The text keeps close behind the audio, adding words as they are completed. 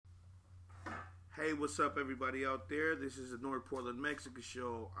Hey, what's up, everybody out there? This is the North Portland, Mexico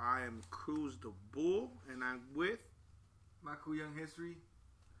show. I am Cruz the Bull, and I'm with My Cool Young History.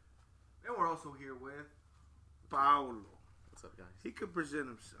 And we're also here with Paulo. What's up, guys? He could present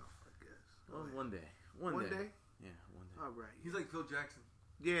himself, I guess. Well, one day. One day? Yeah, one day. All right. He's like Phil Jackson.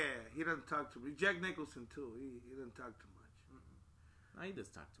 Yeah, he doesn't talk to me. Jack Nicholson, too. He doesn't talk too much. No, he does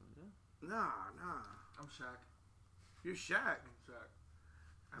talk to him, yeah? Nah. I'm Shaq. You're Shaq. I'm Shaq.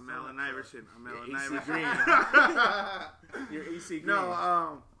 I'm Allen Iverson. You're AC Green. You're AC Green.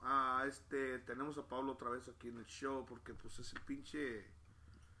 No, tenemos a Pablo otra vez aquí en el show porque pues es el pinche,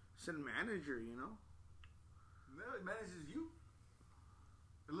 es el manager, you know? No, it manages you.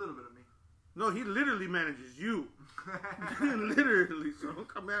 A little bit of me. No, he literally manages you. Literally, so don't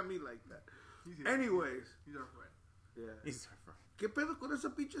come at me like that. Anyways. He's our friend. Yeah. He's our friend. ¿Qué pedo con esa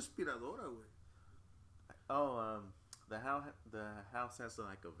pinche aspiradora, güey? Oh, the house has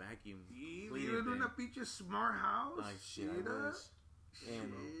like a vacuum cleaner Viven in thing. una pinche smart house. Like shit, I wish.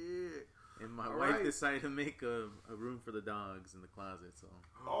 And my All wife right. decided to make a room for the dogs in the closet. So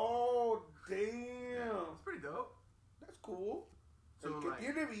Oh, damn. It's pretty dope. That's cool. So, El que like-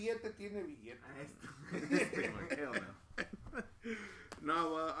 tiene billete, tiene billete. I'm like, hell no.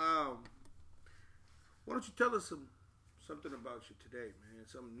 No, why don't you tell us something about you today, man?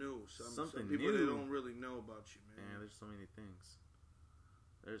 Something new. Some people new. that don't really know about you, man. Man, there's so many things.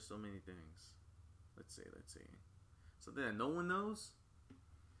 There's so many things. Let's see. Something that no one knows?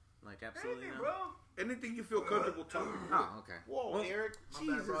 Like absolutely Anything, no. bro. Anything you feel comfortable talking about. Oh, okay. Whoa, Well, Eric. My bad,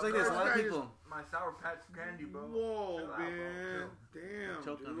 Jesus. bro. It's like there's a lot of Guys, people. My Sour Patch candy, bro. Whoa, Chill out, man. bro. Damn,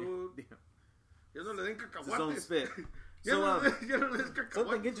 Choke on dude. me. Ya no le den It's his own cacahuates. spit. Ya So, no le den cacahuates.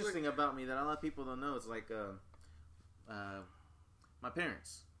 something interesting about me that a lot of people don't know is like my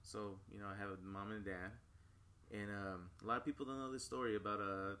parents. So, you know, I have a mom and a dad. And a lot of people don't know this story about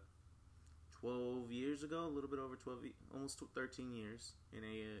 12 years ago, a little bit over 12, almost 13 years, in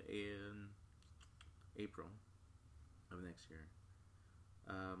April of next year.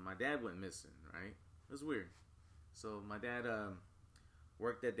 My dad went missing, right? It was weird. So my dad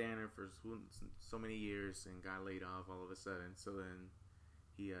worked at Danner for so many years and got laid off all of a sudden. So then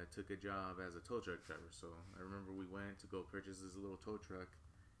he took a job as a tow truck driver. So I remember we went to go purchase his little tow truck,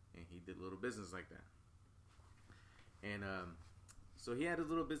 and he did a little business like that. And so he had his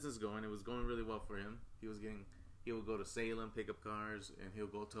little business going. It was going really well for him. He would go to Salem, pick up cars, and he'll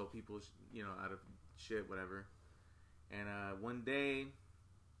go tow people, you know, out of shit, whatever. And one day,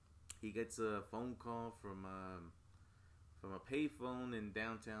 he gets a phone call from a payphone in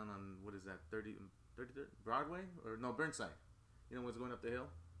downtown on, what is that, 33rd Broadway? Or no, Burnside. You know what's going up the hill?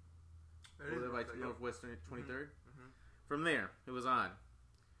 That Over is there by right, Northwestern 23rd? Mm-hmm. From there, it was odd.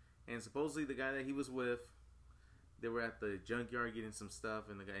 And supposedly the guy that he was with, they were at the junkyard getting some stuff,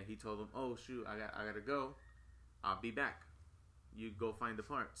 and the guy, he told them, "Oh shoot, I gotta go. I'll be back. You go find the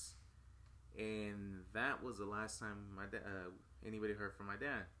parts." And that was the last time my dad, anybody heard from my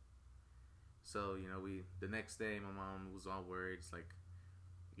dad. So you know, the next day, my mom was all worried. It's like,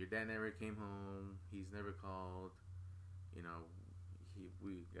 your dad never came home. He's never called. You know,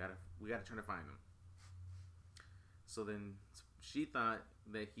 we gotta try to find him. So then she thought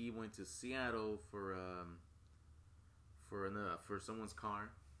that he went to Seattle for someone's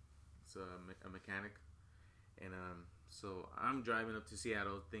car. It's a mechanic, and so I'm driving up to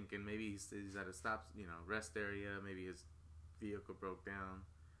Seattle thinking maybe he's at a rest area. Maybe his vehicle broke down.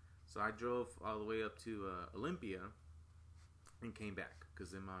 So I drove all the way up to Olympia and came back,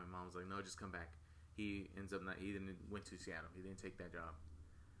 because then my mom was like, "No, just come back." He didn't went to Seattle. He didn't take that job,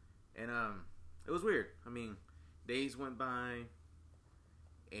 and it was weird. I mean, days went by,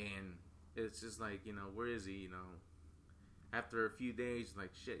 and it's just like, you know, where is he? You know, after a few days,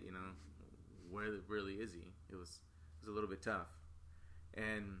 like, shit, you know, where really is he? It was a little bit tough.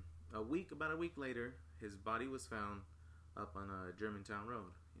 And about a week later, his body was found up on Germantown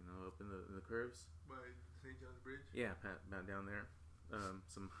Road, you know, up in the curves. By St. John's Bridge? Yeah, about down there.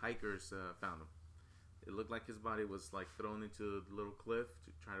 Some hikers found him. It looked like his body was like thrown into a little cliff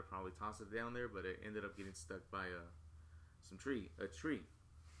to try to probably toss it down there, but it ended up getting stuck by a tree.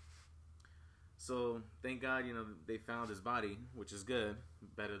 So thank God, you know, they found his body, which is good,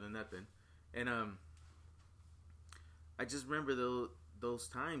 better than nothing. And I just remember those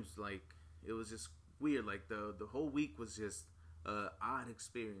times, like, it was just weird. Like the whole week was just an odd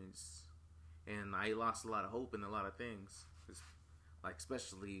experience, and I lost a lot of hope in a lot of things, like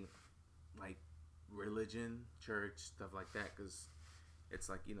especially like religion, church, stuff like that, because it's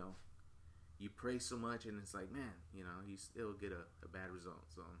like, you know, you pray so much, and it's like, man, you know, you still get a bad result.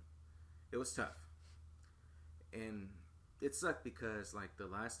 So it was tough. And it sucked because like the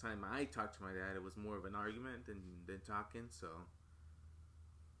last time I talked to my dad, it was more of an argument than talking. So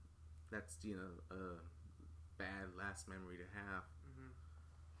that's a bad last memory to have.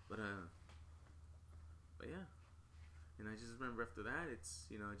 Mm-hmm. But yeah, and I just remember after that, it's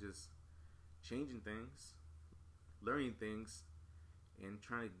just changing things, learning things, and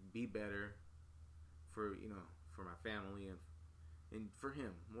trying to be better for for my family and for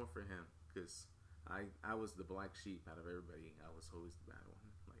him, more for him, because I was the black sheep out of everybody. I was always the bad one.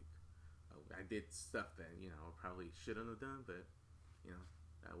 Like I did stuff that probably shouldn't have done, but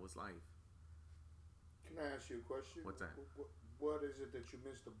that was life. Can I ask you a question? What's that? What is it that you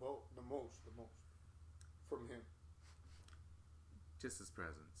miss the most from him? Just his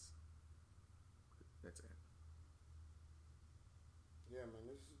presence. That's it. Yeah,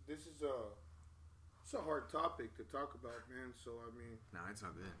 man. This is it's a hard topic to talk about, man. So I mean, no, it's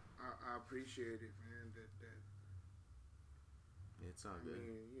all good. I appreciate it, man. That it's all I good.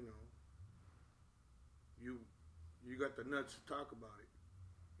 mean, you got the nuts to talk about it.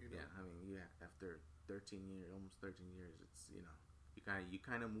 Yeah, I mean, after 13 years, almost 13 years, it's you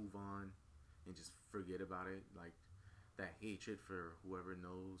kind of move on and just forget about it, like that hatred for whoever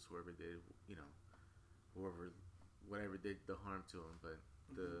knows, whoever did, whatever did the harm to him. But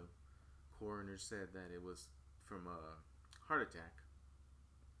the coroner said that it was from a heart attack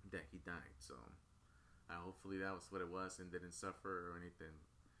that he died. So hopefully that was what it was and didn't suffer or anything,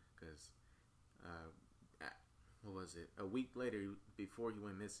 because what was it? A week later, before he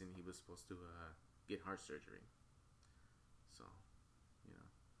went missing, he was supposed to get heart surgery. So,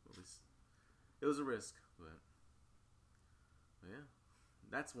 at least it was a risk, but yeah,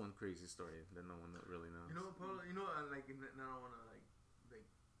 that's one crazy story that no one really knows. Paulo, I like, and I don't want to like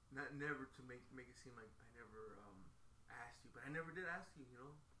not never to make it seem like I never asked you, but I never did ask you.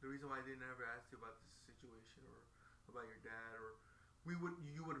 The reason why I didn't ever ask you about this situation or about your dad, or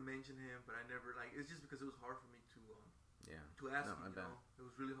you would have mentioned him, but I never, like, it's just because it was hard for me to ask you. It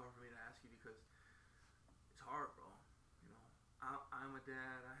was really hard for me to ask you because it's hard, bro. I'm a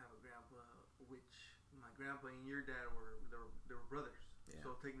dad. I have a grandpa, which my grandpa and your dad they were brothers. Yeah.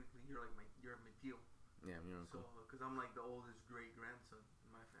 So technically, you're my tío. Yeah, I'm your uncle. So, because I'm like the oldest great grandson in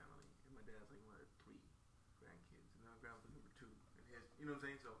my family, and my dad's like one of 3 grandkids, and my grandpa's number 2, and his, you know what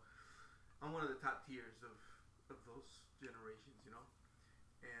I'm saying? So, I'm one of the top tiers of those generations,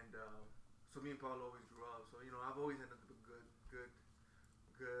 and so me and Paulo always grew up. So I've always had nothing but good,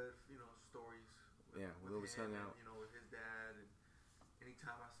 stories. Yeah, we always hung out. With his dad, and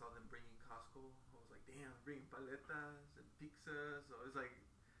anytime I saw them bringing Costco, I was like, damn, bringing paletas and pizzas. So it's like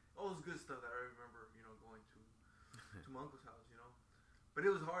all this good stuff that I remember, going to my uncle's house, But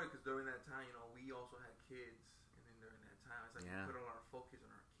it was hard because during that time, we also had kids, and then during that time, it's like we put all our focus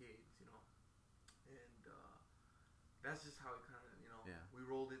on our kids, and that's just how it kind of, we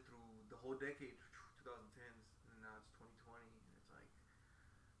rolled it through the whole decade, 2010s, and now it's 2020, and it's like,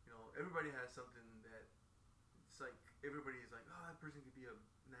 everybody has something that it's like everybody's like, oh, that person could be an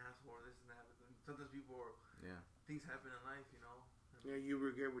asshole or this and that. And sometimes people things happen in life, Yeah, you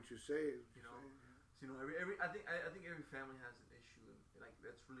regret what you say. So, I think every family has an issue, and like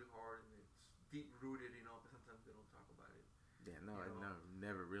that's really hard and it's deep rooted, but sometimes they don't talk about it. Yeah, no, I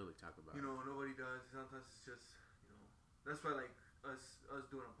never really talk about it. Nobody does. Sometimes it's just, that's why like us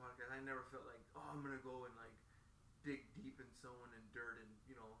doing a podcast, I never felt like, oh, I'm gonna go and like dig deep in someone in dirt and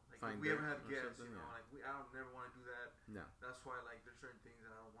like if we ever have guests, like I don't never want to do that. No. That's why like there's certain things that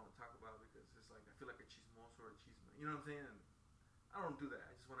I don't want to talk about because it's like I feel like a chismoso or a chisme. You know what I'm saying? And I don't do that.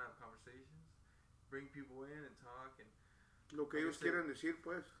 I just want to have conversations, bring people in and talk and lo que ellos quieran decir,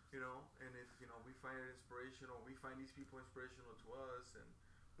 pues. And if we find it inspirational, we find these people inspirational to us, and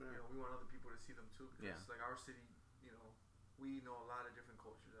we want other people to see them too because like our city, we know a lot of different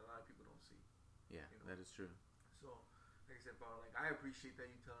cultures that a lot of people don't see. Yeah, that is true. So, like I said, Paul, like I appreciate that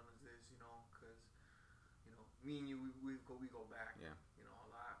you telling us this, because me and you, we go back, a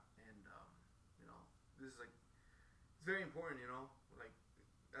lot, and this is like it's very important, like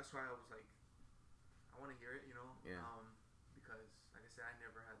that's why I was like, I want to hear it, because like I said, I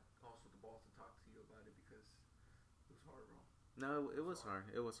never had also the balls to talk to you about it because it was hard, bro. No, it was hard.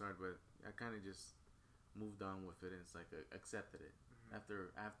 It was hard, but I kind of just moved on with it, and it's like accepted it.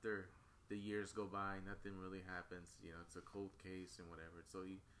 Mm-hmm. After the years go by, nothing really happens. It's a cold case and whatever. So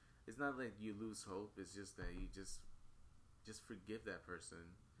it's not like you lose hope. It's just that you just forgive that person.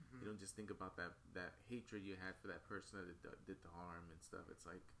 Mm-hmm. You don't just think about that hatred you had for that person that did the harm and stuff. It's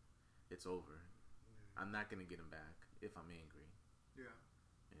like it's over. Yeah. I'm not gonna get him back if I'm angry. Yeah.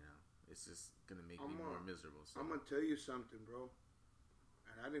 It's just gonna make me more miserable. So. I'm gonna tell you something, bro.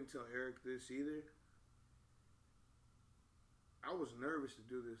 And I didn't tell Eric this either. I was nervous to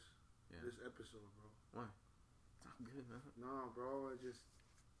do this Yeah. this episode, bro. Why? It's all good, man. No, bro.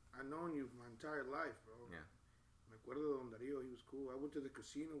 I've known you my entire life, bro. Yeah. Me acuerdo de Don Darío. He was cool. I went to the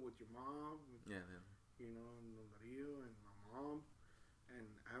casino with your mom. Yeah. You know, and Don Darío and my mom. And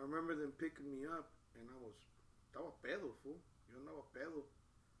I remember them picking me up, and estaba pedo, fool. Yo andaba pedo.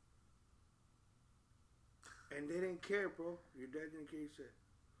 And they didn't care, bro. Your dad didn't care. He said,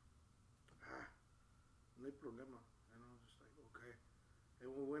 no hay problema. And I was just like, okay. And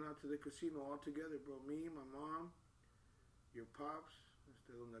we went out to the casino all together, bro. Me, my mom, your pops,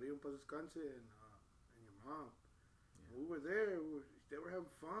 Don Darío en paz descanse, and your mom. Yeah. We were there. They were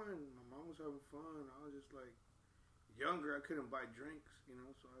having fun. My mom was having fun. I was just like, younger, I couldn't buy drinks, you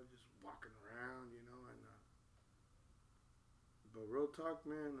know, so I was just walking around, you know, and but real talk,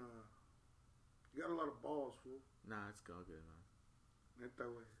 man, you got a lot of balls, fool. Nah, it's all good, man. Ain't that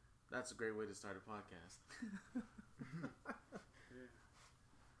way? That's a great way to start a podcast. Yeah.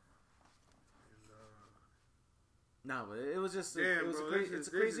 And, no, but it was just damn, it's a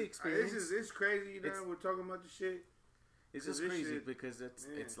crazy experience. It's crazy, you know, we're talking about the shit. It's just crazy because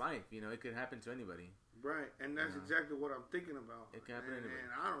it's life, you know, it could happen to anybody. Right, and that's exactly what I'm thinking about. It can happen to anybody. And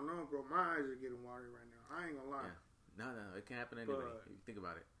I don't know, bro. My eyes are getting watery right now. I ain't gonna lie. Yeah. No, it can happen to anybody. If you think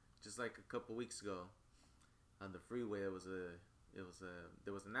about it. Just like a couple weeks ago, on the freeway, there was an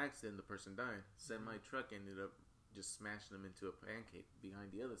accident. The person died. Semi truck ended up just smashing them into a pancake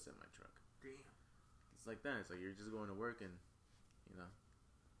behind the other semi truck. Damn. It's like that. It's like you're just going to work and, you know.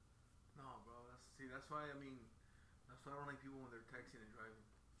 No, bro. That's why I don't like people when they're texting and driving.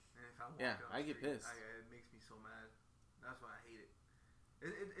 And if I'm walking I get pissed. It makes me so mad. That's why I hate it.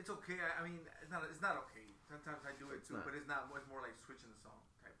 It's okay. I mean, it's not okay. Sometimes I do it too, but it's not. It's more like switching the song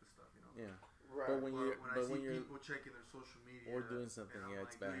type of stuff, you know. Yeah. Right. But when I see people checking their social media or doing something,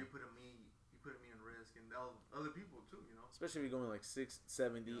 it's bad. You putting me in risk, and other people too, you know. Especially if you're going like 60,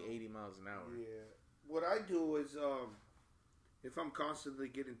 70, 80 miles an hour. Yeah. What I do is, if I'm constantly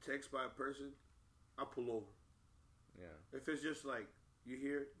getting text by a person, I pull over. Yeah. If it's just like, you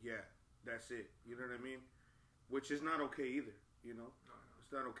hear, yeah, that's it. You know what I mean? Which is not okay either. You know, it's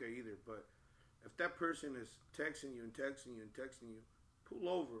not okay either. But if that person is texting you, pull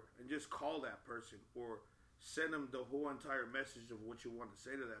over and just call that person or send them the whole entire message of what you want to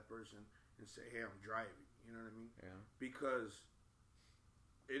say to that person and say, hey, I'm driving. You know what I mean? Yeah. Because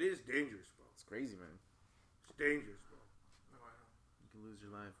it is dangerous, bro. It's crazy, man. It's dangerous, bro. No, I know. You can lose your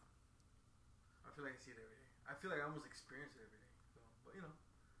life. I feel like I see it every day. I feel like I almost experience it every day. So, but you know,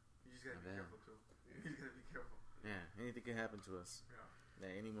 you just gotta be careful too. You just gotta be careful. Yeah, anything can happen to us. Yeah.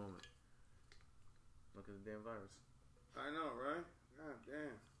 At any moment. Look at the damn virus. I know, right? God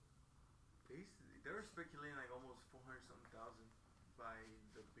damn. They were speculating like almost 400,000 by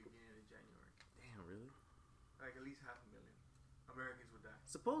the beginning of January. Damn, really? Like at least 500,000 Americans would die.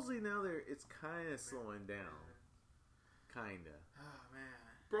 Supposedly now it's kind of slowing down. Kinda. Oh man.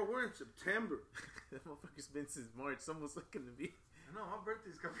 Bro, we're in September. That motherfucker's been since March. It's almost looking to be. I know, my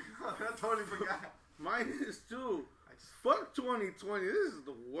birthday's coming up. I totally forgot. Mine is too. Fuck 2020. This is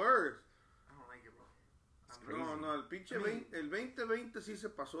the worst. I don't like it, bro. No, el pinche 2020 sí se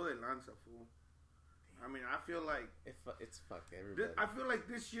pasó de lanza, fool. I mean, I feel like it's fucked everybody. I feel like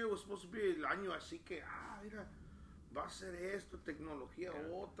this year was supposed to be el año así que, mira, va a ser esto, tecnología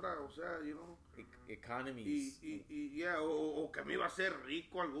otra, o sea, you know. Economies. O que me iba a ser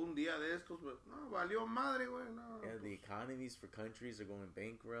rico algún día de estos, pero no, valió madre, güey, no. Yeah, the economies for countries are going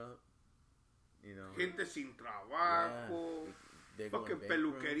bankrupt. You know. Gente sin trabajo. Yeah, fucking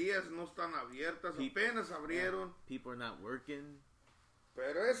peluquerías no están abiertas, apenas abrieron. People are not working.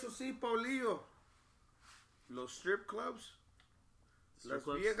 Pero eso sí, Paulillo, los strip clubs, las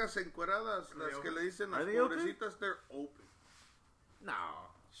viejas encueradas, las que le dicen las pobrecitas, they're open. No.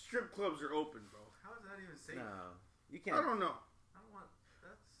 Strip clubs are open, bro. How is that even safe? No. You can't. I don't know. I don't want.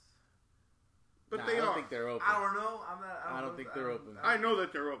 That's. But they I don't are. think they're open. I don't know. I'm not. I don't think they're open. I know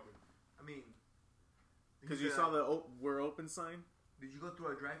that they're open. I mean. Because you saw the "We're open" sign. Did you go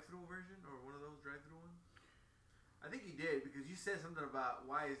through a drive-through version or one of those drive-through ones? I think you did because you said something about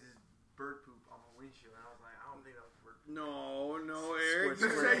why is this bird poop on my windshield, and I was like, I don't think that was bird poop. No, Eric.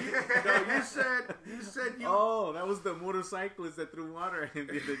 You said you. Oh, that was the motorcyclist that threw water in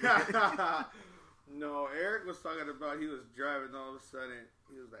the other day. No, Eric was talking about he was driving. All of a sudden,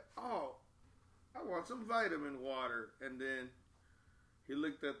 he was like, "Oh, I want some vitamin water," and then he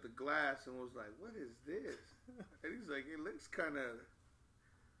looked at the glass and was like, "What is this?" And he's like, "It looks kind of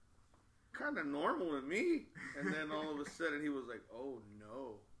normal to me." And then all of a sudden he was like, "Oh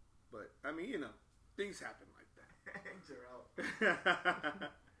no!" But I mean, you know, things happen like that. Eggs are out.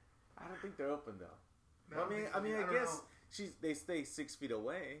 I don't think they're open though. No, I mean, I guess They stay 6 feet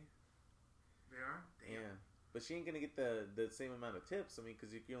away. They are? Damn. Yeah. But she ain't gonna get the same amount of tips. I mean,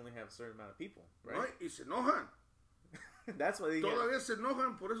 because you only have a certain amount of people, right? Right? Y se enojan. That's why they Todavía se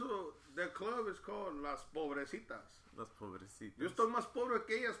enojan. Por eso the club is called Las Pobrecitas. Las pobrecitas. Yo estoy más pobre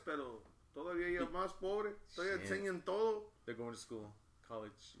que ellas, pero todavía ellas más pobre. Todavía enseñan todo. They're going to school,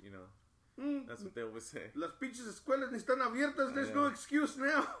 college, you know. That's what they always say. Las pinches escuelas ni están abiertas. There's no excuse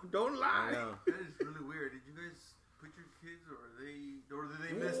now. Don't lie. That is really weird. Did you guys put your kids, or did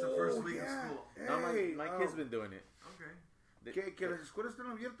they miss the first week of school? Hey, No, my kid's been doing it. Okay. Que las escuelas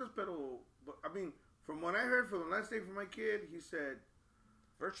están abiertas, pero I mean, from what I heard from the last day from my kid, he said,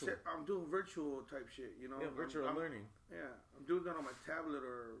 Virtual. I'm doing virtual type shit, you know? Yeah, virtual learning. Yeah, I'm doing that on my tablet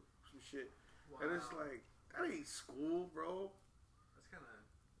or some shit. Wow. And it's like, that ain't school, bro.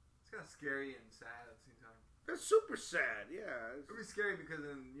 It's kind of scary and sad at the same time. That's super sad, yeah. It'd be scary because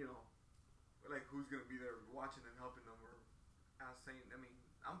then, like who's going to be there watching and helping them, or saying, I mean,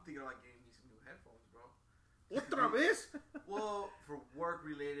 I'm thinking about getting me some new headphones, bro. Otra vez? Well, for work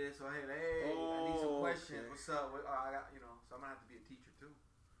related, so hey, I need some questions. Okay. What's up? I got, so I'm going to have to be a teacher too.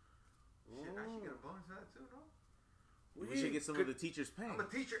 Shit, I should get a bonus for that too, no? We should get some of the teachers paying. I'm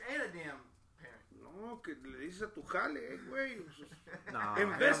a teacher and a damn parent. No, que le dices a tu jale, güey. Nah,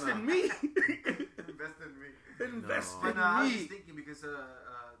 Invest in me. Invest in me. Invest No. in I was me. just thinking because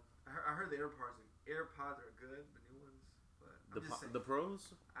I heard the AirPods are good, the new ones. But I'm just saying. The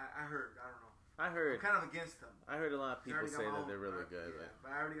pros? I heard. I don't know. I I'm heard. kind of against them. I heard a lot of people I already say got my that they're own- really good. Yeah,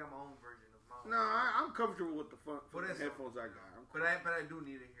 but I already got my own version of my own. No, I'm comfortable with the Por eso. headphones I got. But I do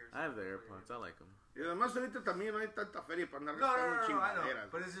need it here. I have the AirPods. I like them. Y además ahorita también no hay tanta feria para andar No, gastando I know.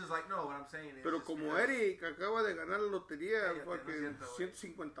 chingaderas. But it's just like, no, what I'm saying is. Pero just como because- Eric acaba de ganar la lotería, Cállate, fucking no siento,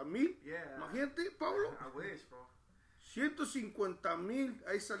 güey. 150,000. Yeah. Imagínate, Pablo. I wish, bro. 150,000.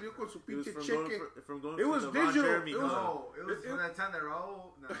 Ahí salió con su It was pinche from cheque. going It to was the Ron digital. Jeremy It was- Hall. No, it was It- from that time they were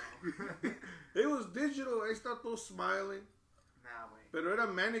all. No. It was digital. Ahí está todo smiling. Nah, wait. Pero era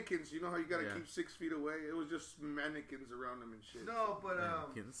mannequins. You know how you gotta Yeah. keep 6 feet away? It was just mannequins around them and shit. No, but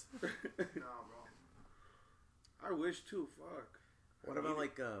Mannequins. no, bro. I wish too. Fuck. What about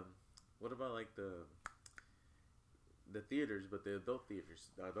like the theaters, but the adult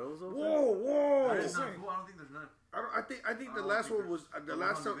theaters? Are those open? Whoa! There's none. I don't think there's none. I think I the don't last think one was there's- the the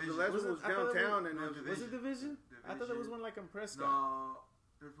last one on one. The Division. last Was one it- was I thought it was- downtown, and no, it was Was it Division? I thought there was one like in Prescott. No,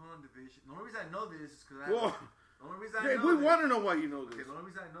 there's one on Division. The only reason I know this is because Whoa. The only reason I Hey, know we this, want to know why you know Okay, this. the only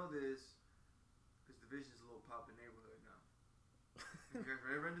reason I know this because Division's a little poppin' neighborhood now. If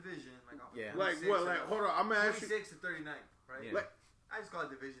you're ever in Division, like off of Yeah. Like 26 what? or- Like hold on, I'm gonna ask you. 26 to 39, right? Yeah. Like- I just call it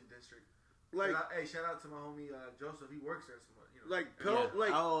Division District. Like Hey, shout out to my homie Joseph. He works there somewhere. like Yeah. Pel,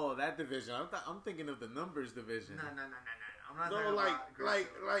 like Oh, that division. I'm thinking of the numbers division. No. I'm not no, talking like about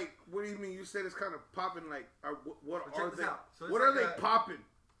Greenfield. what do you mean? You said it's kind of popping. Like what Well, are check this they? out. So it's What like are they popping?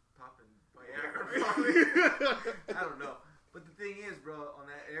 Popping. I don't know. But the thing is, bro, on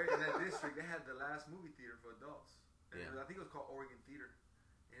that area, that district, they had the last movie theater for adults. And Yeah. I think it was called Oregon Theater.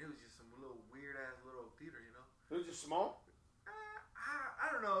 And it was just some little weird ass little theater, you know? It was just small. I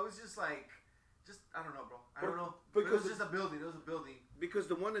don't know. It was just like, I don't know, bro. I don't know. Because But it was just a building. It was a building. Because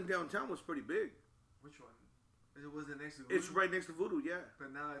the one in downtown was pretty big. Which one? It wasn't next to It's Voodoo, right next to Voodoo, yeah.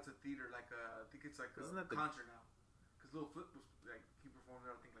 But now it's a theater, like I think it's like Isn't a that the- concert now. Because Lil Flip was like, he performed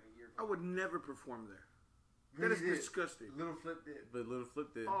there, I think, like a year I ago. would never perform there. But That is he did. disgusting. Little Flip did. But Little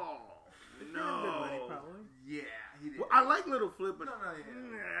Flip did. Oh They paid him good money, no. probably. Yeah, he did. Well, I like Little Flip, but No, yeah.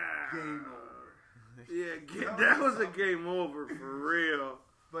 Nah. Game over. Yeah, that was a game over for real.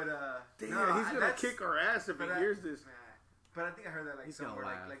 But Damn, no, he's gonna that's- kick our ass if he but hears this. Nah. But I think I heard that like He's gonna somewhere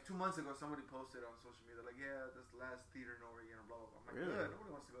laugh. like 2 months ago somebody posted on social media like, yeah, that's the last theater in Oregon or blah blah blah. I'm like, Really? good,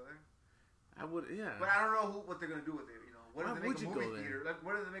 nobody wants to go there. I would, yeah. But I don't know what they're gonna do with it. You know, what Why if they would make a you movie go there? theater? Like,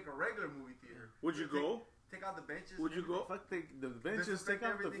 what if they make a regular movie theater? Would you go? Take out the benches. Would you go? Fuck the benches, Disinfect take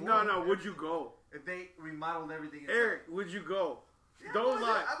off the everything. floor. No, would you go? If they remodeled everything. inside. Eric, would you go? Yeah, Don't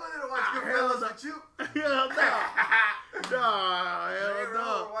lie. I'm going there to watch Ah, Goodfellas hell no. with you. Hell no. No, hell Hey, bro,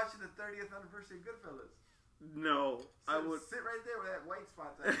 no. we're watching the 30th anniversary of Goodfellas. No, I would. Sit right there where that white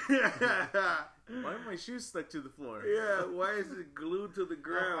spot's at. Why are my shoes stuck to the floor? Yeah, why is it glued to the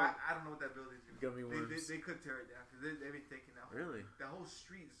ground? I don't know what that building's gonna Gummy be. worms. They could tear it down because they be taking that whole, Really? that whole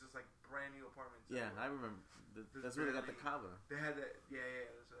street is just like brand new apartments. Yeah, I everywhere. remember. That's where they got the Kava. They had that. Yeah,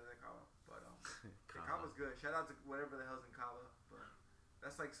 that's what they call it. But Kava's good. Shout out to whatever the hell's in Kava. But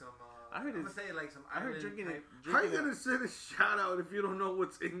that's like some. I heard I'm gonna it's- say like some. I heard island drinking it. type- How you Drinking gonna send a shout out if you don't know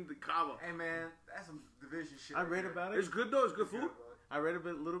what's in the Cava? Hey man, that's some division shit. I right read there. about it. It's good though. It's good food. I read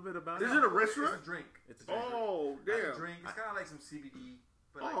little bit about Is it. it a It's restaurant? a drink. It's a drink. Oh It's a damn! drink. It's kind of like some CBD.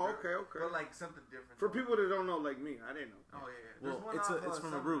 But like, okay. But like something different. For people that don't know, like me, I didn't know. Oh yeah. Well, it's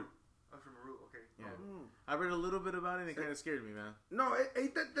from a root. Oh, from a root. Okay. Yeah. Oh. I read a little bit about it and it kind of scared me, man. No,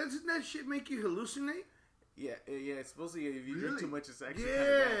 doesn't that shit make you hallucinate? Yeah. It's supposed to. If you drink too much, it's actually Yeah.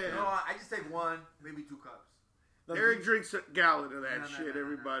 kind of bad. No, I just take 1, maybe 2 cups. No, Eric drinks a gallon of that No, shit,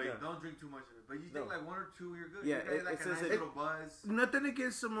 everybody. No. Don't drink too much of it. But you think like 1 or 2, you're good. Yeah, you get like it a says nice little buzz. Nothing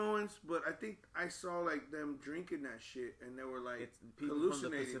against Samoans, but I think I saw like them drinking that shit, and they were like It's people from the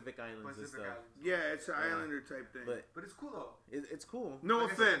hallucinating. Pacific Islands and stuff. Yeah, it's an islander type thing. But But it's cool though. it's cool. no Like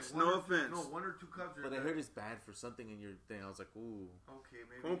I offense, said, no offense. No, 1 or 2 cups are But I good. heard it's bad for something in your thing. I was like, ooh. Okay,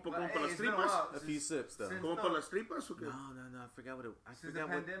 maybe. Como pa- But, como pa las it's been a tripas? while A few sips, though. since- Como no, para las tripas o qué? No. I forgot what it. I Since forgot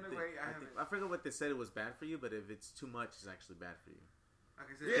the what. pandemic, wait, I forgot what they said it was bad for you, but if it's too much, it's actually bad for you. Like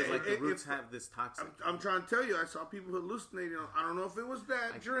I said, Yeah, Because like the it- roots if- have this toxic. I'm trying to tell you, I saw people hallucinating. I don't know if it was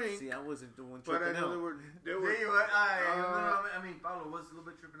that drink, See, I wasn't doing but I tripping know out. they were. There you were. I mean, Paulo was a little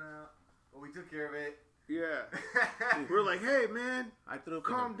bit tripping out, but we took care of it. Yeah, we're like, hey man, I threw up.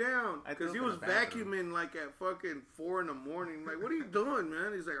 calm down, I threw because up he in was the bathroom. vacuuming like at fucking 4 a.m. Like, what are you doing,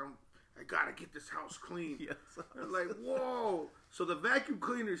 man? He's like, I gotta get this house clean. Yes. I'm like, whoa. So the vacuum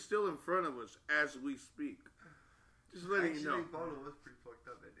cleaner is still in front of us as we speak. Just letting you know. Actually, Paulo was pretty fucked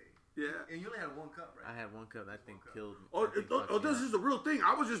up that day. Yeah. And you only had 1 cup, right? I had 1 cup. That thing cup. killed me. Oh, That thing fucked me this up. is the real thing.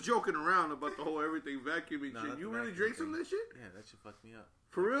 I was just joking around about the whole everything vacuuming No, shit. not You the really vacuum drank some of thing. that shit? Yeah, that shit fucked me up.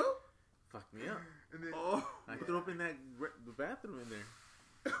 For real? Fucked me up. And then, Oh. I threw up in the bathroom in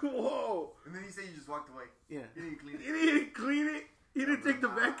there. Whoa. and then you say you just walked away. Yeah. You didn't clean You it. didn't clean it? You didn't take the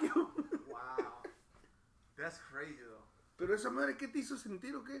vacuum? Wow. That's crazy though. Pero esa madre, ¿qué te hizo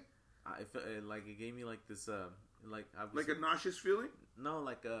sentir o qué? I felt like it gave me like this like I was, Like a nauseous feeling? no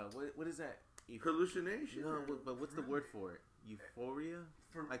like what is that? Hallucination? No, but what's the word for it? Euphoria?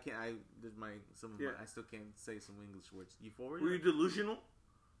 For- I can't. There's some of Yeah. I still can't say some English words. Euphoria? Were you delusional?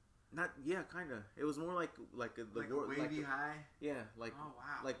 Not. Yeah, kind of. It was more like the like a wor- wavy like high. yeah, like Oh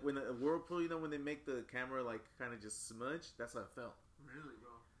wow. like when a whirlpool. You know when they make the camera like kind of just smudge. That's how it felt. Really, bro.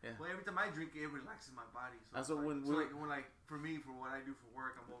 Yeah. Well, every time I drink it, it relaxes my body. So That's it's what like, when so we're- like for me, for what I do for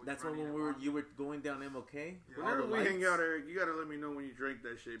work, I'm always. That's why running when and you were going down MLK. Yeah. all Whenever the we hang lights- out, Eric, you gotta let me know when you drank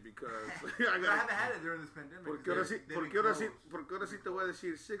that shit because But I I haven't had it during this pandemic. Porque 'cause ahora sí, they've porque been ahora sí, closed. porque ahora sí te voy a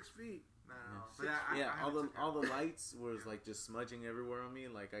decir 6 feet. No. Six- But I Yeah, haven't took all it. the lights was like just smudging everywhere on me.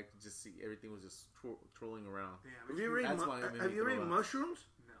 Like I could just see everything was just trolling around. Damn, Have it's you ever That's eaten, why it made have me you ever throw eaten up. mushrooms?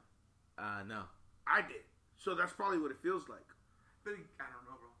 No. No. I did. So that's probably what it feels like. But I don't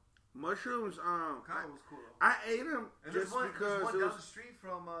know, bro. Mushrooms, Kyle was cool though. I ate them And just there's because one it down was. the street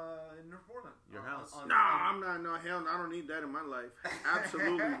from North Portland. Your house. No, I'm not. No, hell, I don't need that in my life.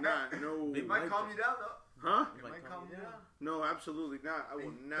 Absolutely not. No. It might calm you down though. Huh? It might calm you down. No, absolutely not. I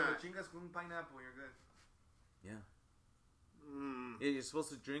will Te lo not. chingas con un pineapple, you're good. Yeah. Mm. Yeah, you're supposed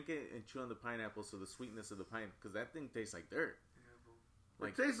to drink it and chew on the pineapple, so the sweetness of the pineapple, because that thing tastes like dirt. Yeah, bro.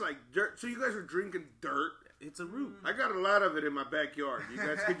 Like It tastes like dirt. So you guys are drinking dirt? it's a root. I got a lot of it in my backyard. You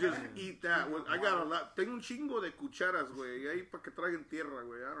guys can just eat that. I got a lot. Tengo un chingo de cucharas, güey. Ahí para que traigan tierra,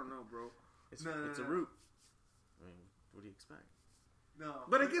 güey. I don't know, bro. It's, No, no, it's no. a root. I mean, what do you expect? No.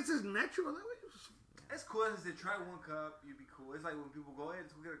 But I guess it's natural that way. It's cool as they try 1 cup, you'd be cool. It's like when people go, hey,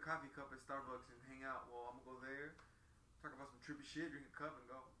 let's go get a coffee cup at Starbucks and hang out. Well, I'm gonna go there, talk about some trippy shit, drink a cup, and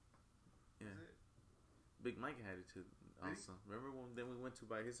go. Yeah. That's it. Big Mike had it too. Also, remember when then we went to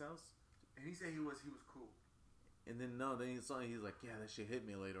by his house, And he said he was cool. and then he saw he's like, yeah, that shit hit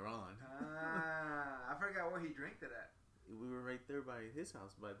me later on. I forgot where he drank it at. We were right there by his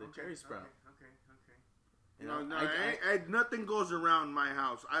house by the cherry sprout. Okay. And Nothing goes around my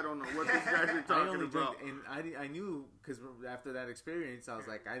house. I don't know what these guys are I talking only about. drank, and I knew because after that experience, I was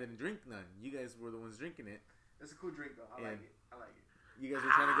like, I didn't drink none. You guys were the ones drinking it. It's a cool drink though. I like it. You guys were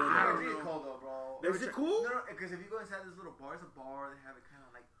trying to go in I there. don't It's know. cold though, bro. Is it cool? No, because if you go inside this little bar, it's a bar. They have it kind of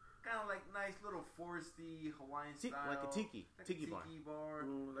like nice little foresty Hawaiian style, Like a tiki bar. bar.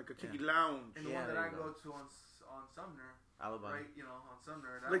 Like a tiki lounge. And the Yeah, one that there I you go go. to on Sumner, Alibi. right? You know, on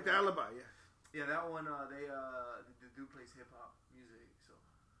Sumner. Like the one- alibi, yeah. Yeah, that one. The dude plays hip hop music, so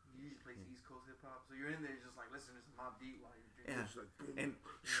he usually plays East Coast hip hop. So you're in there just like listening to some Mobb Deep while you're drinking. Yeah. It's like, boom.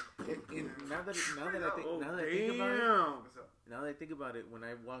 And now that I think Oh, now that I think about it, damn. What's up? now that I think about it, when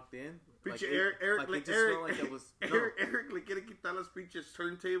I walked in, Pinche it, Eric, like it just felt like it was Eric le quiere quitar las pinches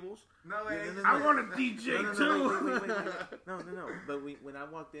turntables. No, Yeah, no, no, I no. want a DJ No, too. wait. No. But when I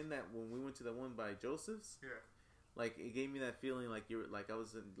walked in when we went to the one by Joseph's, Yeah. like it gave me that feeling like everybody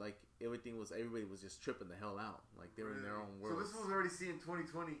was just tripping the hell out, like they were in their own So world. this was already seen in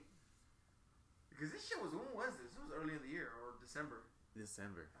 2020. Because this shit was, when was this? This was early in the year or December.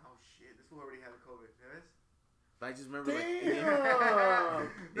 December. Oh shit, this was already had the COVID. Yes? But I just remember Damn.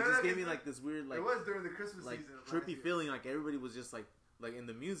 it just gave me like this weird like it was during the Christmas like season. trippy feeling. Like everybody was just like in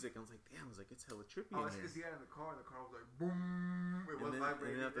the music. I was like, damn. I was like, it's hella trippy. Oh, in it's here. because he had in the car. The car was like boom. It was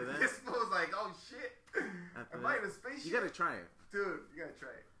vibrating. And after that, this was like, oh shit. Am I in a spaceship? You gotta try it, dude. You gotta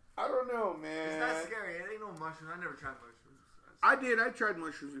try it. I don't know, man. It's not scary. It ain't no mushroom. I never tried mushrooms. I did. I tried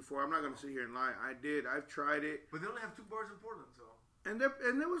mushrooms before. I'm not gonna sit here and lie. I did. I've tried it. But they only have 2 bars in Portland, so. And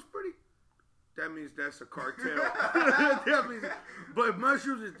it was pretty. That means that's a cartel. That means, but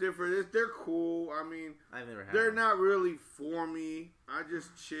mushrooms is different. They're cool. I mean, I never had. They're not really for me. I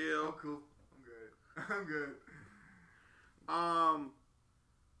just chill. I'm cool. I'm good.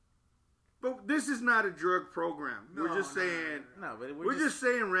 But this is not a drug program. No, we're just saying. No, but we're just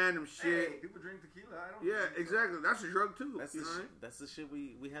saying random shit. Hey, people drink tequila. I don't. Yeah, exactly. That's a drug too. That's that's the shit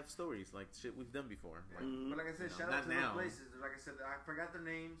we have stories like shit we've done before. Like, but like I said, shout out to those places. Like I said, I forgot their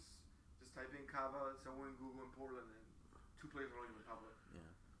names. Just type in Cava somewhere in Google in Portland, and 2 places will even pop up. Yeah.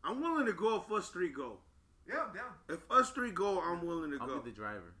 I'm willing to go if us 3 go. Yeah, I'm down. If us 3 go, I'm willing to go. I'll be the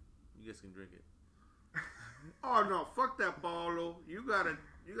driver. You guys can drink it. Oh no, fuck that, Paulo. You gotta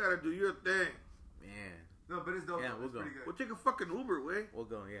do your thing. Man. No, but it's dope. Yeah, we'll go. Pretty good. We'll take a fucking Uber, way. We'll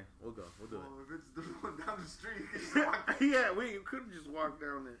go. Yeah, we'll go. We'll do it. If it's the one down the street, you can just walk. Yeah, we could just walk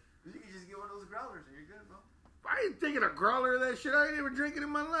down there. You can just get one of those growlers and you're good, bro. I ain't taking a growler of that shit. I ain't even drinking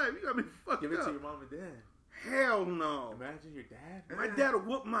in my life. You got me fucked Give it up. to your mom and dad. Hell no. Imagine your dad. My dad would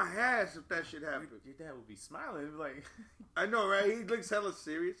whoop my ass if that shit happened. Your dad would be smiling like. I know, right? He looks hella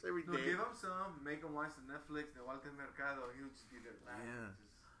serious every No, day. give him some, make him watch the Netflix, the Walter Mercado. He'll just be there laughing. Yeah.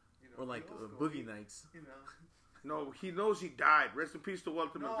 Just, Or like boogie nights. You know. No, he knows he died. Rest in peace to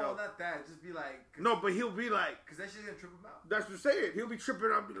Walter No, McDowell. not that. Just be like. No, but he'll be like. Because that shit's gonna trip him out. That's what I'm saying. He'll be tripping.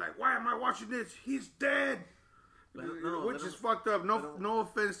 I'll be like, why am I watching this? He's dead. Which is fucked up. No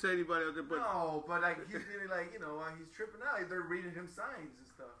offense to anybody out there, but no, but like he's really like he's tripping out. They're reading him signs and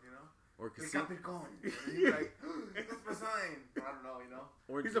stuff, Or he's like, he's like, that's my sign. I don't know,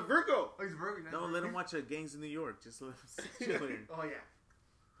 Or he's a Virgo. Oh, he's a Virgo. No, let him watch Gangs in New York. Just let him chill here. Oh yeah.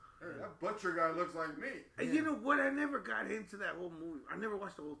 Hey, that butcher guy looks like me. And you know what? I never got into that whole movie. I never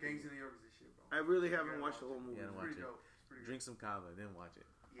watched the whole thing. Gangs in New York is this shit, bro. I really haven't watched the whole movie. Yeah, watch it. Dope. Drink some kava, then watch it.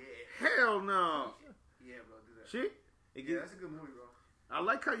 Yeah. Hell no. Yeah, bro, do that. See? Yeah, that's a good movie, bro. I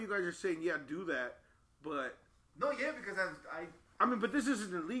like how you guys are saying, yeah, do that, but... No, yeah, because I mean, but this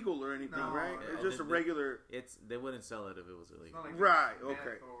isn't illegal or anything, right? Yeah, It's just a regular... They wouldn't sell it if it was illegal. Like right,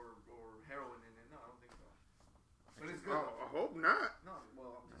 okay. Or heroin in it. No, I don't think so. But it's good. I hope not. No,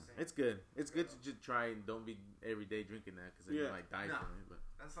 well, I'm just saying. It's good. It's good to just try and don't be every day drinking that because then you might die from it. But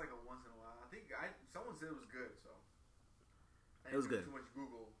that's like a once in a while. I think someone said it was good, so... It was good. Too much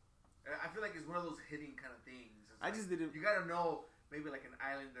Google. I feel like it's one of those hidden kind of things. I just didn't. You gotta know maybe like an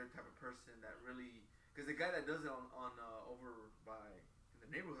islander type of person that really, because the guy that does it on over by in the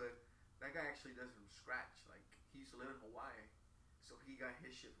neighborhood, that guy actually does it from scratch. Like he used to live in Hawaii, so he got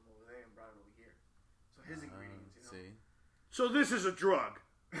his shit from over there and brought it over here. So his ingredients, See. So this is a drug.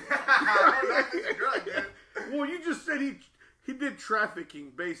 That's a drug, dude. Well, you just said he did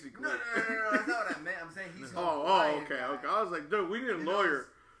trafficking, basically. No, that's not what I meant. I'm saying he's. Okay. I was like, dude, we need a lawyer.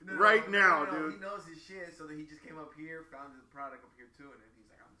 Right now, dude. He knows his shit, so that he just came up here, found the product up here too, and then he's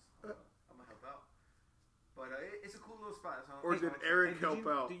like, I'm gonna help out. But it's a cool little spot. Or did Eric help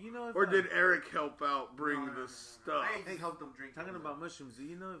out? Do you know if, or did Eric help out bring the stuff? I ain't helped them drink. Talking about mushrooms, do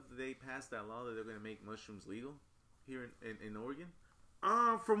you know if they passed that law that they're gonna make mushrooms legal here in Oregon?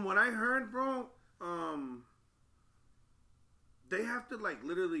 From what I heard, bro, they have to like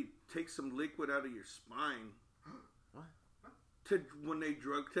literally take some liquid out of your spine. When they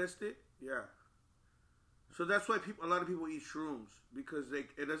drug test it, yeah. So that's why a lot of people eat shrooms because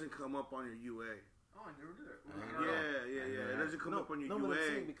it doesn't come up on your UA. Oh, I never did that. Yeah. It doesn't come up on your UA. But I'm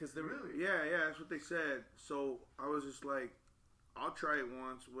saying because they're really. Yeah, that's what they said. So I was just like, I'll try it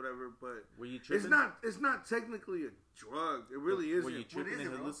once, whatever. But were you tripping? It's not technically a drug. It really isn't. Were you tripping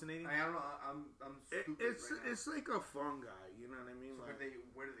and hallucinating? I don't know. I'm stupid. It's like a fungi. You know what I mean? So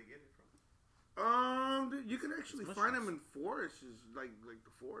where do they get it from? You can actually find them in forests, like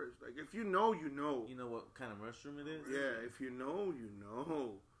the forest. Like if you know, you know. You know what kind of mushroom it is? Yeah, if you know, you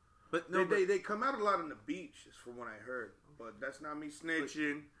know. But they come out a lot on the beach, is from what I heard. But that's not me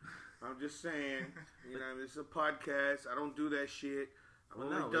snitching. I'm just saying, you know, this is a podcast. I don't do that shit. I've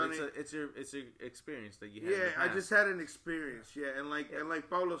only done it. It's your experience that you had. Yeah, I just had an experience. Yeah, and like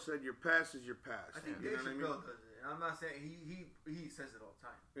Paulo said, your past is your past. I think you Dave know Chappelle what I mean? does it. And I'm not saying he says it all the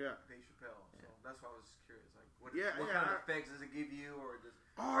time. Yeah, Dave Chappelle. So that's why I was just curious. Like, what kind of effects does it give you, or just?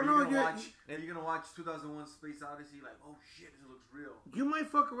 Are you gonna watch 2001: Space Odyssey? Like, oh shit, this looks real. You might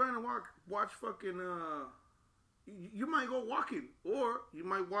fuck around and watch fucking you might go walking, or you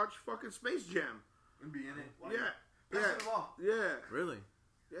might watch fucking Space Jam. And be in it. Yeah. Best of all. Yeah. Really?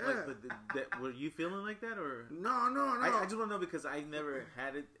 Yeah. Like, but were you feeling like that, or No. I just want to know because I never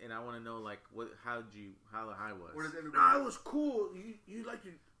had it, and I want to know like how the high was. What does everybody? No, it was cool. You like to,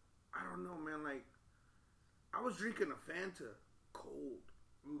 I don't know, man. Like, I was drinking a Fanta cold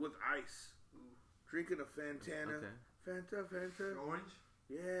with ice. Drinking a Fantana. Okay. Fanta. Orange.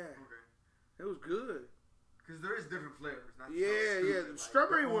 Yeah. Okay. It was good. Because there is different flavors. Not so Yeah. stupid, The like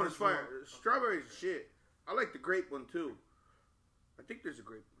strawberry the one is orange fire. one. Strawberry's Okay. shit. I like the grape one too. I think there's a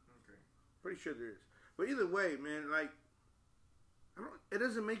grape one. Okay. Pretty sure there is. But either way, man, like, it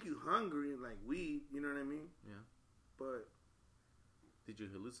doesn't make you hungry like weed. You know what I mean? Yeah. But Did you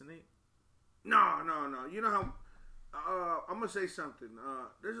hallucinate? no. You know how? I'm gonna say something.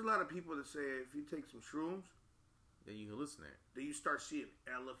 There's a lot of people that say if you take some shrooms, Then you hallucinate. then you start seeing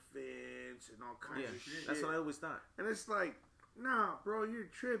elephants and all kinds Yeah, of shit. that's what I always thought. And it's like, nah, bro, you're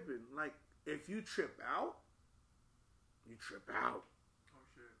tripping. Like, if you trip out, you trip out. Oh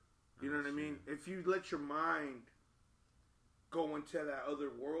shit. You know what I mean? If you let your mind go into that other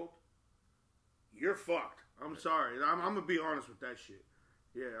world, you're fucked. I'm sorry. I'm gonna be honest with that shit.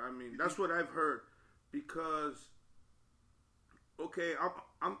 Yeah, I mean, that's what I've heard. Because, okay,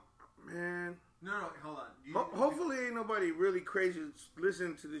 I'm man. No, hold on. Hopefully ain't nobody really crazy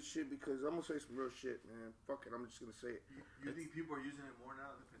listening to this shit, because I'm gonna say some real shit, man. Fuck it, I'm just gonna say it. You think people are using it more now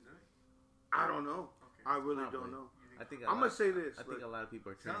in the pandemic? I don't know. Okay. I really Probably. don't know. I think I'm gonna say this. I think look. a lot of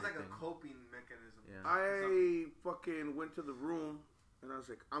people are turning. Sounds like a thing. coping mechanism. Yeah. I fucking went to the room and I was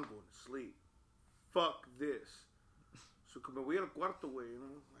like, I'm going to sleep. Fuck this. So como voy al cuarto, way, you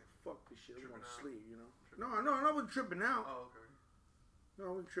know, like fuck this shit. I'm going to sleep, you know. No, I wasn't tripping out. Oh, okay. No, I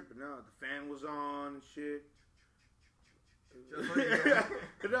wasn't tripping out. The fan was on and shit. Just like, yeah.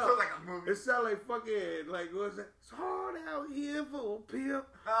 No, Sounds like a movie. it sounded like fucking, like, what's that? It's hard out here for a pimp.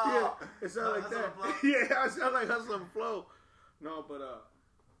 Oh, Yeah, it sounded like Hustle that. and Flow? Yeah, I sound like Hustle and Flow. No, but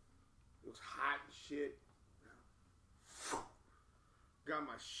it was hot and shit. Got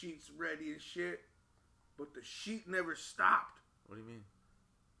my sheets ready and shit, but the sheet never stopped. What do you mean?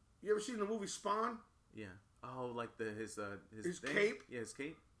 You ever seen the movie Spawn? Yeah. Oh, like his thing? cape? Yeah, his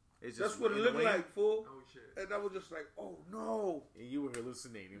cape. It's That's just what it in the looked way? like, fool. Oh shit. And I was just like, oh no, And you were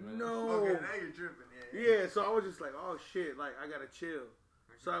hallucinating, man. no. Okay, now you're tripping. Yeah. Yeah, so I was just like, oh shit, like I gotta chill.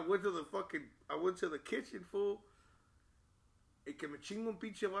 So I went to the kitchen, fool. Y que me chingo un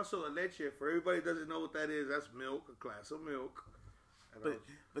pinche vaso de leche. For everybody that doesn't know what that is, that's milk, a glass of milk. And I was-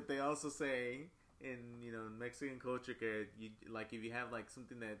 But they also say in Mexican culture that you like if you have like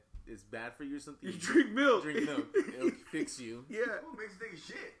something that is bad for you or something, you drink milk. Drink milk. It'll fix you. Yeah. What makes you think of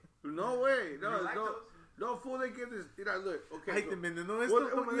shit? No way. You lactose? No, fool, they give this. Look, okay. Ay, so- te envenenó esto, Well,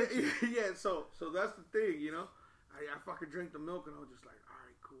 toma leche. yeah, so that's the thing, you know. I fucking drank the milk and I was just like, all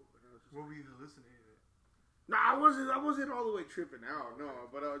right, cool. And I was just What were you hallucinating? no, I wasn't all the way tripping out, no.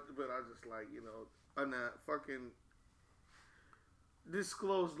 But I was just like, you know, on that fucking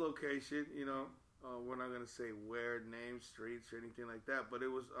disclosed location, you know. We're not gonna say where, names, streets, or anything like that. But it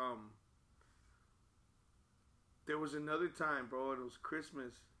was there was another time, bro. And it was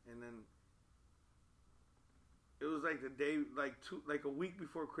Christmas, and then it was like the day, like a week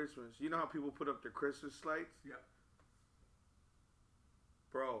before Christmas. You know how people put up their Christmas lights? Yeah.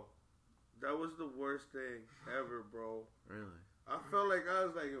 Bro, that was the worst thing ever, bro. Really? I felt like I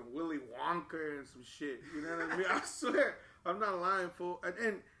was like a Willy Wonka and some shit. You know what I mean? I swear, I'm not lying, fool.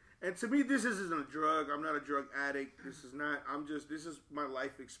 And to me, this isn't a drug. I'm not a drug addict. This is not. This is my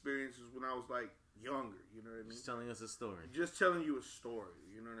life experiences when I was like younger. You know what I mean? Just telling us a story. Just telling you a story.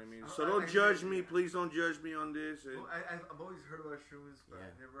 You know what I mean? So I don't judge me. agree. Please don't judge me on this. And, Well, I've always heard about shrooms, but I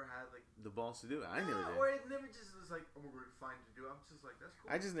Yeah. never had like. The balls to do it. I never did. Or it never just was like, oh, we're fine to do. I'm just like, that's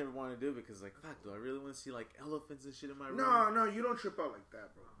cool. I just never wanted to do it because, like, fuck, do I really want to see like elephants and shit in my room? no, you don't trip out like that,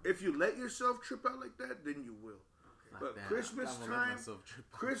 bro. If you let yourself trip out like that, then you will. Fuck But that. Christmas I'm gonna let time- myself trip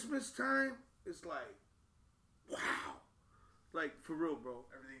out. Christmas time, it's like, wow, like for real, bro.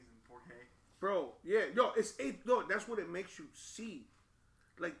 Everything's in 4K. Bro, yeah, no, it's 8. No, that's what it makes you see.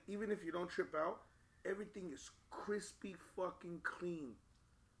 Like, even if you don't trip out, everything is crispy, fucking clean.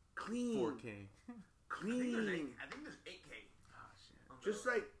 Clean. 4K. Clean. I think there's 8K. Oh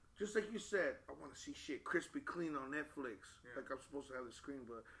shit. Just like you said, I want to see shit crispy clean on Netflix. Yeah. Like I'm supposed to have the screen,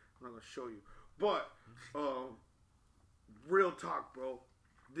 but I'm not gonna show you. But real talk, bro.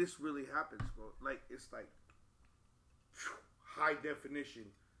 This really happens, bro. Like it's like high definition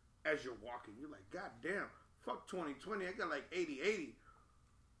as you're walking. You're like, God damn, fuck 2020. I got like 80.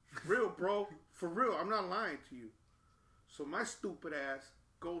 Real, bro. For real. I'm not lying to you. So my stupid ass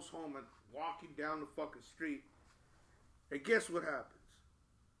goes home and walking down the fucking street, And guess what happens?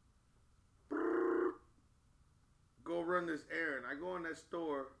 Go run this errand. I go in that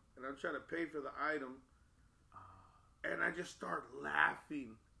store and I'm trying to pay for the item. And I just start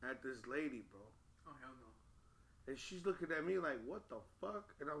laughing at this lady, bro. Oh, hell no. And she's looking at me like, what the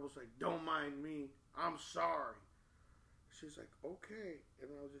fuck? And I was like, don't mind me. I'm sorry. She's like, okay. And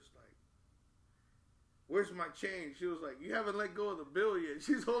I was just like, where's my change? She was like, you haven't let go of the bill yet.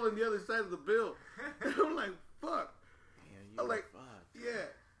 She's holding the other side of the bill. And I'm like, fuck. Damn, I'm like, fucked. yeah.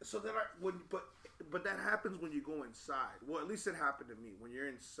 So then but that happens when you go inside. Well, at least it happened to me. When you're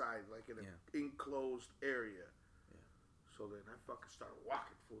inside, like in an enclosed area. Yeah. So then I fucking started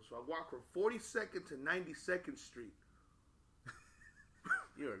walking, fool. So I walked from 42nd to 92nd Street.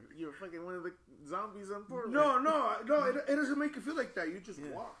 You're fucking one of the zombies on Portland. No. It doesn't make you feel like that. You just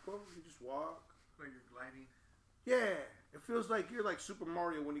walk, bro. You just walk. Like you're gliding. Yeah. It feels like you're like Super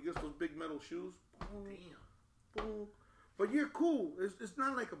Mario when he gets those big metal shoes. Boom, Damn. boom. But you're cool. It's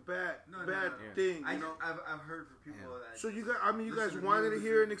not like a bad thing, you know. I've heard from people that. So you guys wanted to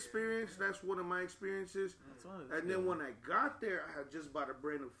hear an experience. That's one of my experiences. And then when I got there, I had just bought a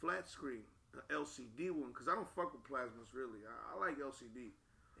brand new flat screen, an LCD one, because I don't fuck with plasmas really. I like LCD.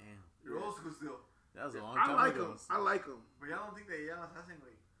 Damn. You're old school still. That was a long time ago. I like them. But y'all don't think that y'all hacen,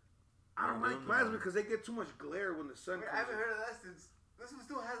 güey? I don't like plasma because they get too much glare when the sun comes. I haven't heard of that since. This one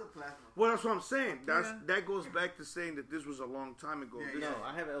still has a plasma. Well, that's what I'm saying. That goes back to saying that this was a long time ago. No,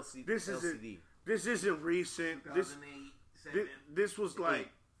 I have LCD. This isn't recent. 2008, This was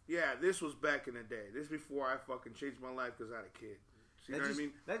like, this was back in the day. This before I fucking changed my life because I had a kid. See what I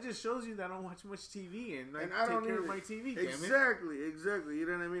mean? That just shows you that I don't watch much TV and I don't take care of either. my TV. Exactly. You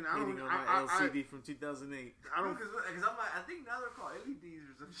know what I mean? I don't. don't. On my LCD from 2008. I don't. Because I think now they're called LEDs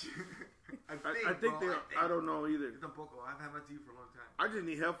or some shit. I think they. I don't know either. Tampoco. I've had my TV for a long time. I just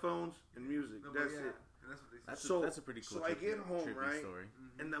need headphones and music. That's it. And that's what they say. That's a pretty cool. So I get home, right? Story.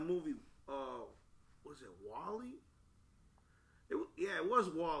 And that movie, was it Wall-E? It was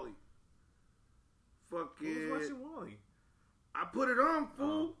Wall-E. Fucking. Who was watching Wall-E? I put it on,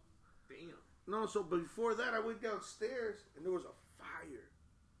 fool. Damn. No, so before that, I went downstairs and there was a fire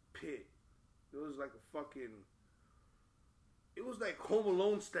pit. It was like a fucking. It was like Home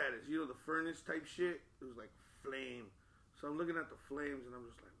Alone status, you know, the furnace type shit. It was like flame. So I'm looking at the flames and I'm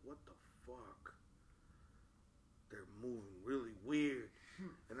just like, what the fuck? They're moving really weird.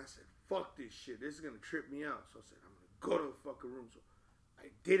 And I said, fuck this shit. This is gonna trip me out. So I said, I'm gonna go to the fucking room. So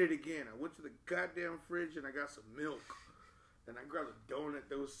I did it again. I went to the goddamn fridge and I got some milk. And I grabbed a donut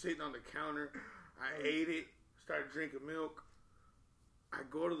that was sitting on the counter. I ate it, started drinking milk. I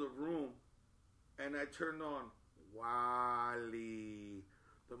go to the room, and I turned on Wall-E,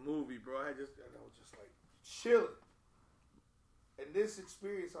 the movie, bro. I was just like chilling. And this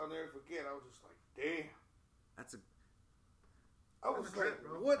experience I'll never forget. I was just like, damn. I was like, trip,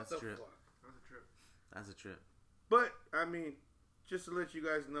 bro. what That's the trip. fuck? That's a trip. But I mean, just to let you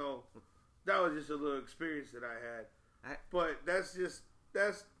guys know, that was just a little experience that I had. But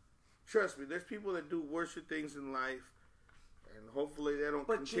trust me, there's people that do worse things in life, and hopefully they don't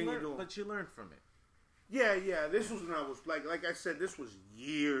continue doing. But you learned from it. Yeah. This was when I was like I said, this was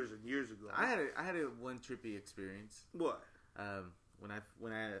years and years ago. I had a one trippy experience. What? When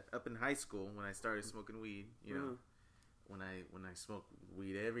I up in high school, when I started smoking weed, you know, when I smoked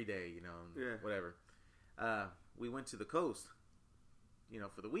weed every day, you know, whatever. We went to the coast, you know,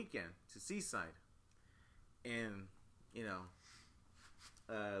 for the weekend to Seaside, and you know,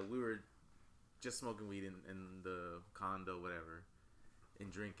 we were just smoking weed in the condo, whatever, and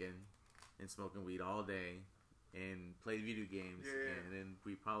drinking and smoking weed all day and played video games. And then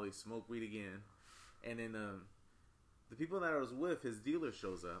we probably smoked weed again. And then the people that I was with, his dealer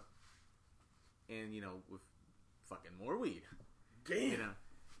shows up and, you know, with fucking more weed. Damn. You know?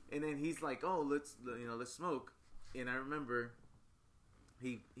 And then he's like, oh, let's smoke. And I remember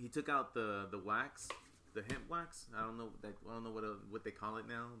he took out the wax. The hemp wax? I don't know what they call it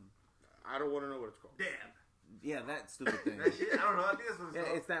now. I don't want to know what it's called. Damn. Yeah, that stupid thing. That shit, I don't know. I think that's what it's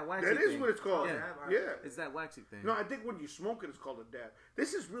called. It's that waxy thing. That is thing. what it's called. Yeah. It's that waxy thing. No, I think when you smoke it, it's called a dab.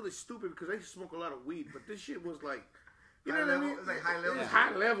 This is really stupid because I used to smoke a lot of weed, but this shit was like, you know what I mean? It's like high level. It's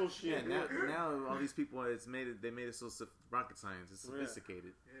high level shit. Yeah, now all these people, they made it so rocket science. It's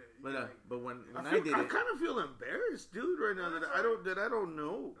sophisticated. Yeah, but when I did it, I kind of feel embarrassed, dude, right now that I don't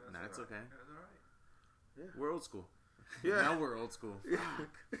know. That's okay. That's all right. Yeah. We're old school. Yeah. Now we're old school.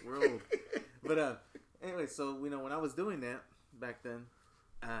 We're old. But anyway, so you know when I was doing that back then,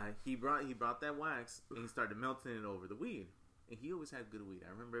 he brought that wax and he started melting it over the weed. And he always had good weed.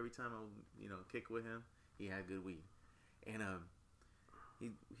 I remember every time I would, kick with him, he had good weed. And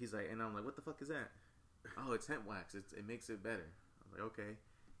he's like, and I'm like, what the fuck is that? oh, it's hemp wax. It makes it better. I was like, okay.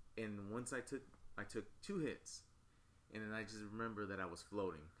 And once I took 2 hits, and then I just remember that I was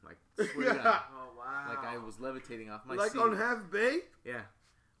floating. Like, swear to God. Oh, wow. Like I was levitating off my like seat. on half baked. Yeah.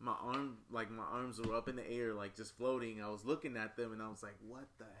 My arms were up in the air, like just floating. I was looking at them, and I was like, "What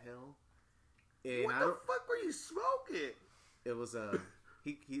the hell?" And What the fuck were you smoking? It was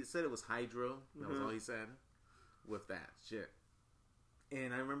he said it was hydro. That was all he said. With that shit,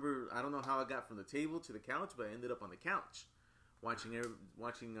 and I remember I don't know how I got from the table to the couch, but I ended up on the couch watching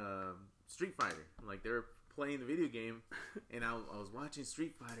Street Fighter. Like they were playing the video game, and I was watching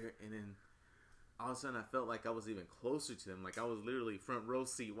Street Fighter, and then all of a sudden I felt like I was even closer to them. Like I was literally front row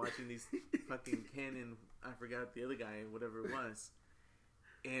seat watching these fucking Ken and I forgot the other guy, whatever it was.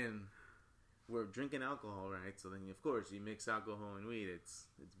 And we're drinking alcohol, right? So then of course you mix alcohol and weed. It's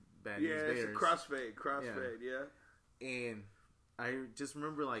bad news bears. Yeah, it's a crossfade, yeah. And I just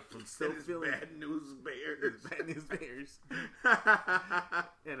remember like from still feeling bad news bears. Bad news bears.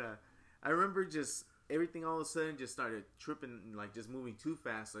 And I remember just everything all of a sudden just started tripping, like just moving too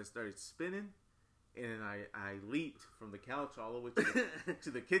fast. So I started spinning. And then I leaped from the couch all the way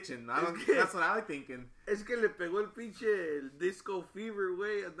to the kitchen. That's what I was thinking. Es que le pegó el pinche disco fever,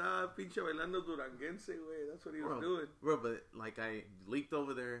 güey. Andaba pinche bailando duranguense, güey. That's what he was doing. Bro, but like I leaped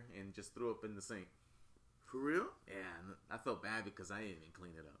over there and just threw up in the sink. For real? Yeah, and I felt bad because I didn't even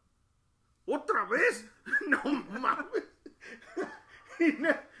clean it up. ¿Otra vez? No mames.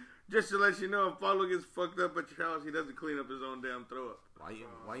 Just to let you know, if Paulo gets fucked up at your house, he doesn't clean up his own damn throw up.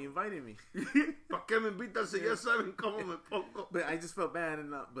 Why you inviting me? ¿Para qué me invitas si ya saben cómo me pongo? But I just felt bad,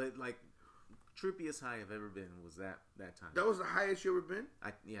 but like trippiest high I've ever been was that time. That was the highest you ever been?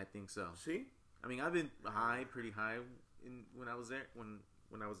 I think so. See? I mean, I've been pretty high when I was there, when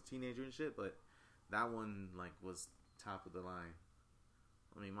I was a teenager and shit, but that one like was top of the line.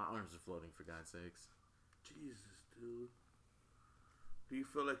 I mean, my arms are floating for God's sakes. Jesus, dude. Do you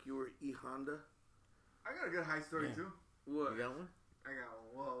feel like you were E Honda? I got a good high story too. What? You got one? I got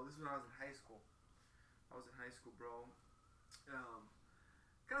one. Whoa, this is when I was in high school. Bro.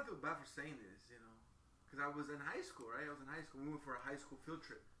 Kind of feel bad for saying this, you know, because I was in high school, right? I was in high school. We went for a high school field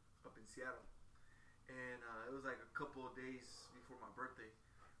trip up in Seattle, and it was like a couple of days before my birthday.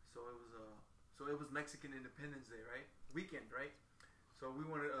 So it was Mexican Independence Day, right? Weekend, right? So we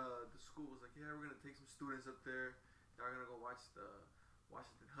wanted the school was like, yeah, we're gonna take some students up there. They're gonna go watch the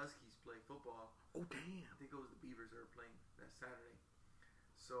Washington Huskies play football. Oh damn! I think it was the Beavers that were playing that Saturday.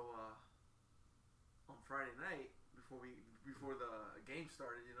 So on Friday night before the game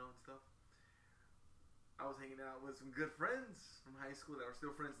started, you know, and stuff, I was hanging out with some good friends from high school that are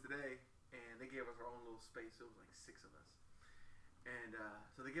still friends today, and they gave us our own little space. It was like 6 of us, and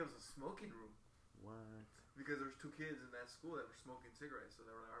so they gave us a smoking room. What? Because there's 2 kids in that school that were smoking cigarettes, so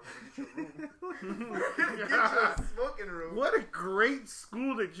they were like, "All right, we're gonna get you a room. We're gonna get you a smoking room." What a great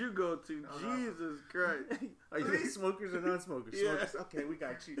school did you go to? Jesus Christ! Are you smokers or non-smokers? Yeah. Smokers? Okay, we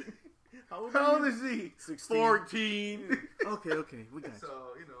got you. How old is he? 16. 14. Okay, we got you.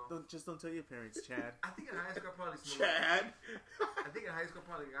 So you know, Don't tell your parents, Chad. I think in high school I probably smoked. Chad. I think in high school I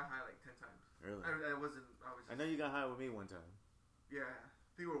probably got high like 10 times. Really? I wasn't. I was. I know you got high with me one time. Yeah,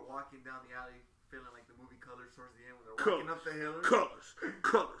 I think we were walking down the alley, feeling like the movie Colors towards the end when they're walking up the hill. Colors.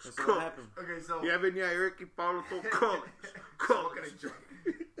 So what happened? Okay, so Ya venía Eric y Paulo con colors. smoking a joint.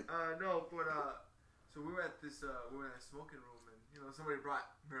 No, but so we were at this smoking room, and you know somebody brought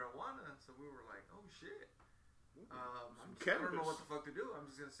marijuana, so we were like, oh shit. I don't know what the fuck to do. I'm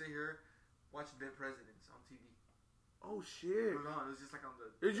just gonna sit here watching Dead Presidents on TV. Oh shit! It was just like on the.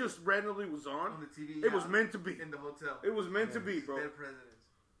 It just randomly was on the TV. It was meant to be in the hotel. It was meant to be, bro. Dead Presidents,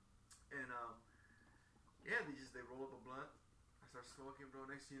 and they roll up a blunt. I start smoking, bro.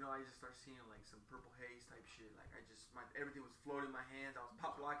 Next thing you know, I just start seeing like some purple haze type shit. Like everything was floating in my hands. I was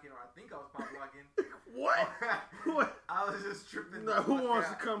pop locking, or I think I was pop locking. What? What? I was just tripping. No, who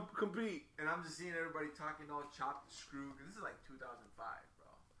wants to come compete? And I'm just seeing everybody talking all chopped and screwed. Cause this is like 2005,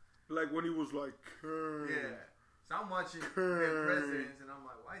 bro. Like when he was like, yeah. So I'm watching Dead Presidents, and I'm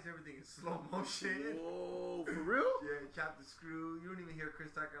like, why is everything in slow motion? Whoa, for real? Yeah, chopped and screwed. You don't even hear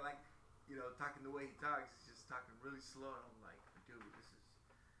Chris Tucker like, you know, talking the way he talks. He's just talking really slow, and I'm like, dude, this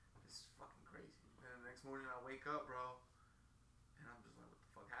is fucking crazy. And the next morning I wake up, bro, and I'm just like, what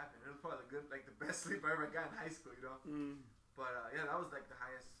the fuck happened? It was probably the best sleep I ever got in high school, you know. But yeah, that was like the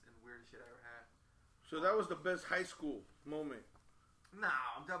highest and weirdest shit I ever had. So that was the best high school moment. Nah,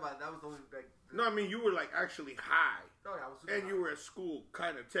 I'm talking about that was the only No, I mean you were like actually high. Oh yeah, I was. And high. you were at school,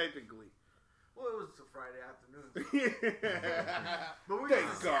 kind of technically. Well, it was a Friday afternoon. So. Yeah. But we were Thank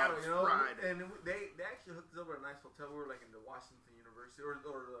in God Seattle, it's you know, Friday. and they actually hooked us up at a nice hotel. We were like in the Washington University or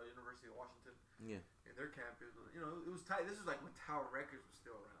the University of Washington. Yeah. In their campus, you know, it was tight. This was like when Tower Records was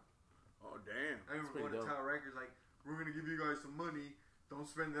still around. Oh damn. I remember going to Tower Records like, we're gonna give you guys some money. Don't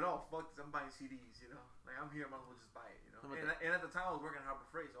spend it all. Fuck this. I'm buying CDs. You know, like I'm here. I might as well just buy it. You know, and at the time I was working at Harbor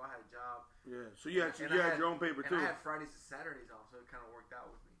Freight, so I had a job. Yeah. So you had your own paper too. And I had Fridays and Saturdays off, so it kind of worked out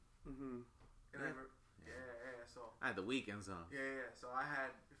with me. Mm-hmm. And I remember, so I had the weekends off. Yeah. So I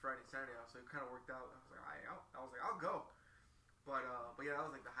had Friday and Saturday off, so it kind of worked out. I was like, I'll go. But yeah, that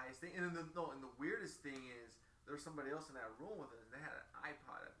was like the highest thing. And then the weirdest thing is there was somebody else in that room with us. And they had an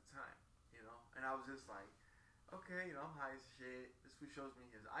iPod at the time, you know. And I was just like, okay, you know, I'm high as shit. This fool shows me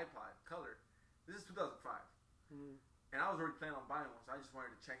his iPod color. This is 2005. Mm-hmm. And I was already planning on buying one, so I just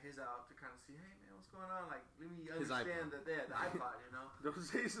wanted to check his out to kind of see, hey man, what's going on? Like, let me understand that they had the iPod, you know. Don't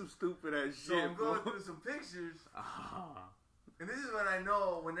say some stupid ass so shit. I'm going through some pictures. And this is when I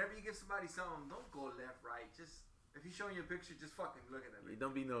know, whenever you give somebody something, don't go left, right. Just, if he's showing you a picture, just fucking look at it.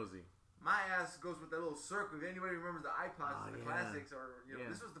 Don't be nosy. My ass goes with that little circle. If anybody remembers the iPods, the classics, or, you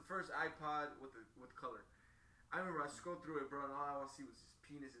know, this was the first iPod with color. I remember I scrolled through it, bro, and all I want to see was just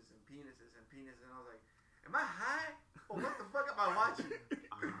penises and penises and penises, and I was like, am I high? Or what the fuck am I watching?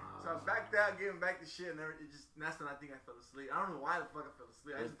 So I backed out, gave him back the shit, and that's when I think I fell asleep. I don't know why the fuck I fell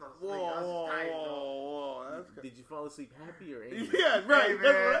asleep. I just fell asleep. I was just tired, bro. Did you fall asleep happy or angry? Yeah, right. Hey,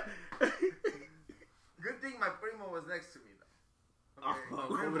 man. Good thing my primo was next to me, though.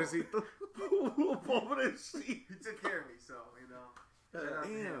 Okay, pobrecito. Pobrecito. He took care of me, so, you know.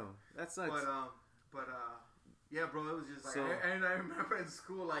 Damn, that sucks. But yeah, bro, it was just like, and I remember in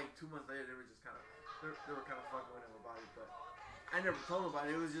school, like 2 months later, they were just kind of, they were kind of fucking with him about it, but I never told him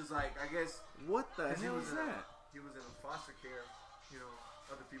about it. It was just like, I guess. What the hell is that? He was in foster care, you know,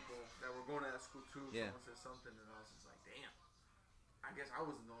 other people that were going to that school too. Yeah. Someone said something, and I was just like, damn. I guess I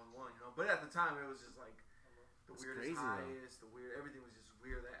wasn't the only one, you know. But at the time, it was just like the weirdest, highest, everything was just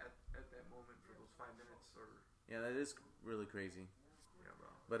weird at that moment for those 5 minutes or. Yeah, that is really crazy. Yeah,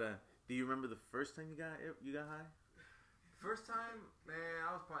 bro. But do you remember the first time you got high? First time, man,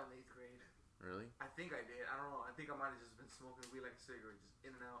 I was probably in 8th grade. Really? I think I did. I don't know. I think I might have just been smoking weed like a cigarette, just in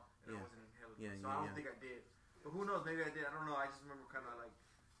and out, and I wasn't inhaling. So I don't think I did. But who knows? Maybe I did. I don't know. I just remember kind of like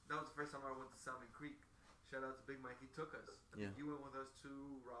that was the first time I went to Salmon Creek. Shout out to Big Mike. He took us. I think you went with us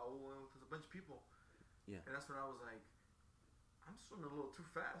too. Raul went with us. A bunch of people. Yeah. And that's when I was like, I'm swimming a little too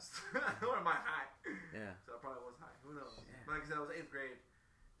fast. Or am I high? Yeah. So I probably was high. Who knows? Yeah. But like I said, I was 8th grade.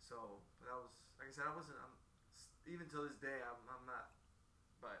 So that was, like I said, I wasn't. Even till this day, I'm not.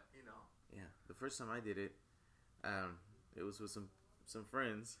 But you know. Yeah. The first time I did it, it was with some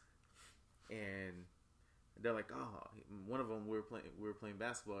friends, and they're like, oh, one of them we were playing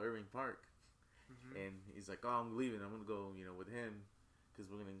basketball at Irving Park, and he's like, oh, I'm leaving. I'm gonna go, with him,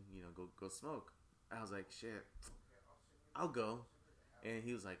 because we're gonna, go smoke. I was like, shit, I'll go, and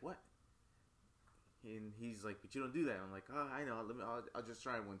he was like, what? And he's like, but you don't do that. I'm like, oh, I know. I'll just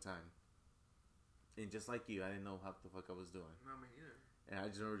try it one time. And just like you, I didn't know what the fuck I was doing. Not me either. And I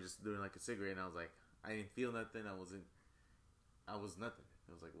just remember just doing like a cigarette, and I was like, I didn't feel nothing. I was nothing.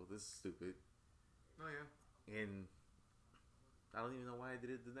 I was like, well, this is stupid. Oh yeah. And I don't even know why I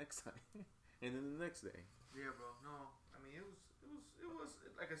did it the next time. And then the next day. Yeah, bro. No, I mean it was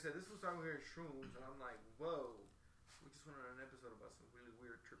like I said, this was time we were in shrooms, and I'm like, whoa, we just went on an episode about some really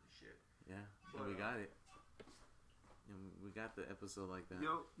weird trippy shit. Yeah, but, we got it. And we got the episode like that.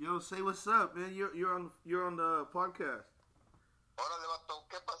 Yo, say what's up, man. You're on the podcast. Órale, vato,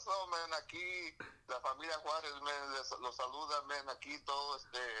 ¿qué pasó, man? Aquí la familia Juárez, man, los saluda, man. Aquí todo,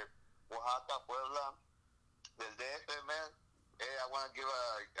 Oaxaca, Puebla, del DF, man. I want to give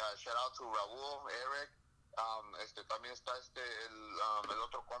a shout out to Raúl, Eric. También está el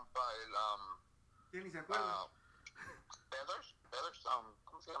otro compa, ¿Quién ni se acuerda? Feathers,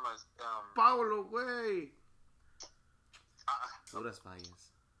 ¿cómo se llama? Paulo, güey. Puras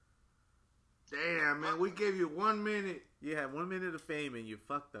fallas. Damn, man, we gave you 1 minute. You had 1 minute of fame and you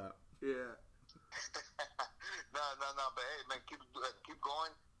fucked up. No, Yeah. but hey, man, keep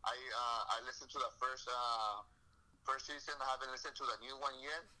going. I listened to the first season. I haven't listened to the new one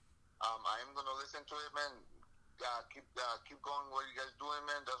yet. I am gonna listen to it, man. Keep going. What you guys doing,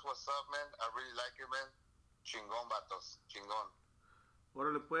 man? That's what's up, man. I really like it, man. Chingón, vatos. Chingón.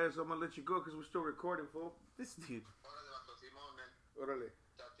 Órale, pues, I'm gonna let you go because we're still recording, fool. This dude. Órale, vatos. Simón, man. Órale.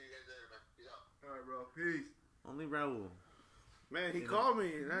 Talk to you guys later, man. Peace out. All right, bro. Peace. Only Raul. Man, he called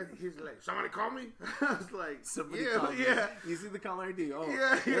me, and he's like, somebody call me? I was like, somebody yeah, called yeah. Me. You see the caller ID? Oh,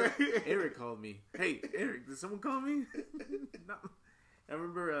 yeah. Eric called me. Hey, Eric, did someone call me? No. I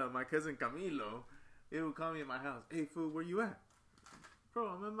remember my cousin Camilo. He would call me at my house. Hey, fool, where you at? Bro,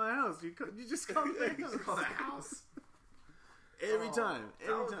 I'm at my house. You just call me at the house. Every time.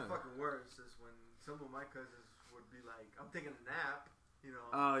 That was the fucking worst. Is when some of my cousins would be like, I'm taking a nap. You know.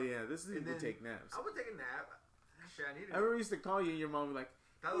 Oh, yeah. This is people take naps. I would take a nap. Shit, I needed it. I remember used to call you and your mom would be like,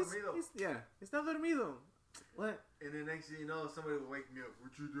 Está dormido. Está dormido. What? And then next thing you know, somebody would wake me up.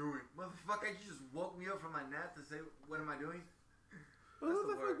 What you doing? Motherfucker, you just woke me up from my nap to say, what am I doing? Well,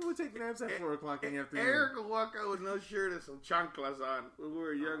 who the fuck would take naps at 4 o'clock in the afternoon? Eric would walk out with no shirt and some chanclas on when we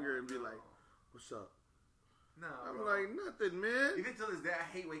were younger and be like, what's up? No, I'm bro. like, nothing, man. Even till this day, I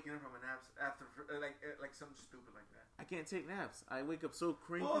hate waking up from my naps after, like something stupid like that. I can't take naps. I wake up so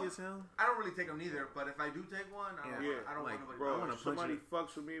cranky as hell. I don't really take them either, but if I do take one, I don't like, want nobody bro, I wanna if somebody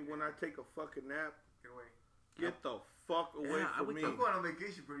punch fucks with me when I take a fucking nap, get away. get the fuck away from me. I'm going on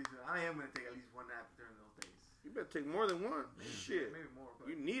vacation pretty soon. I am going to take at least one nap during those days. You better take more than one. Shit. Maybe more.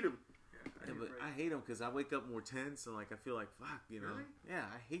 But You need them. Yeah, but I hate them because I wake up more tense and like I feel like fuck, you know. Really? Yeah,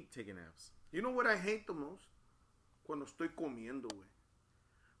 I hate taking naps. You know what I hate the most? Cuando estoy comiendo, güey.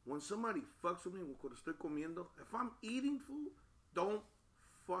 When somebody fucks with me cuando estoy comiendo, if I'm eating food, don't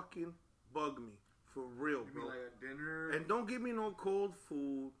fucking bug me. For real, you bro. mean like a dinner? And don't give me no cold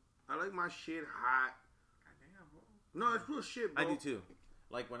food. I like my shit hot. Goddamn, bro. No, it's real shit, bro. I do too.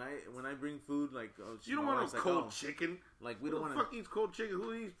 Like when I bring food, like You don't my want wife's no like, cold oh, chicken. Like we Who don't the want fuck eats cold chicken?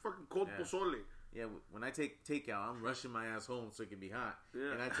 Who eats fucking cold Yeah. pozole? Yeah, when I take takeout, I'm rushing my ass home so it can be hot.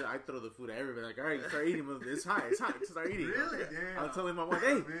 Yeah. And I throw the food at everybody. Like, all right, start eating. It's hot. Start eating. Really? Damn. I'm telling my wife,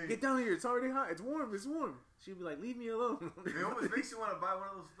 hey, Man. get down here. It's already hot. It's warm. She'd be like, leave me alone. It almost makes you want to buy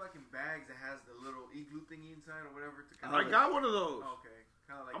one of those fucking bags that has the little igloo thingy inside or whatever. To I got one of those. Oh, okay.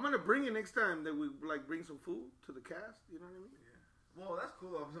 Kind of like. I'm gonna bring it next time that we like bring some food to the cast. You know what I mean? Yeah. Well, that's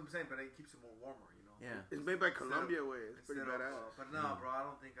cool. Though, I'm saying, but it keeps it more warmer. You know. Yeah. It's made by Colombia way. It's pretty Instead badass. but no, bro, I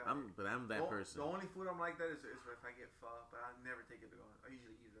don't think I'm that person. The only food I'm like that is if I get pho, but I never take it to go. I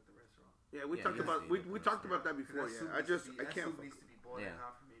usually eat it at the restaurant. Yeah, we Yeah, talked you about just eat it we at the talked about restaurant. that before. That soup Yeah, needs to be- I can't. That soup needs to be boiling Yeah.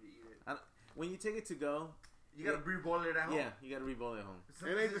 hot for me to eat it. When you take it to go, You gotta re-boil it at home. yeah, you gotta re-boil it at home.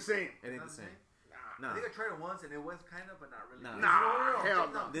 It ain't the same. It ain't Not the same. I Nah. think I tried it once and it was kind of, but not really. Nah. Nah, hell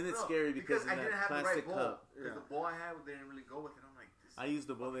no. Then it's scary because in I didn't that have the right plastic bowl. cup. Because Yeah. the bowl I had didn't really go with it. I'm like, this. I used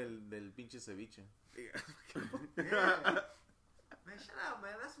the bowl del pinche ceviche. Yeah. Man, shut up,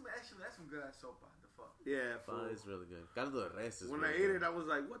 man. That's some good ass sopa. The fuck. Yeah, Pho fool. is really good. Caldo de res is When really I ate good. it, I was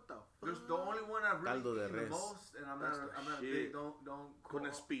like, "What the fuck?" There's the only one I really Caldo de eat the res. most, and I'm That's not the a shit. big don't Con call-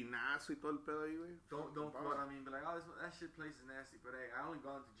 espinazo y todo el pedo ahí, güey. don't quote I mean, but like, oh, that shit place is nasty. But hey, I only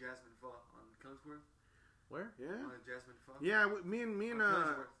gone to Jasmine Pho on Killingsworth. Where? Yeah. On Jasmine Pho. Yeah, me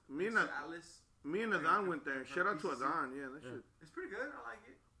and Alice. me and Adon went there. Shout out to Adon. Yeah, that Yeah. shit. It's pretty good. I like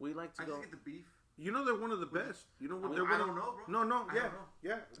it. We like to I go. just get the beef. You know they're one of the best. You know what? I They're don't one of, know, bro. No, I yeah, don't know.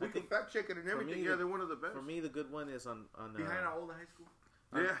 yeah. We can think fact check it and everything. me, Yeah, they're one of the best. For me, the good one is on Behind our old high school.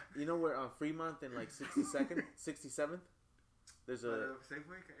 Yeah. You know where on Fremont and like 62nd, 67th. There's a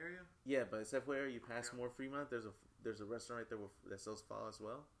Safeway area. yeah, but Safeway area, you pass Yeah. more Fremont. There's a restaurant right there that sells pho as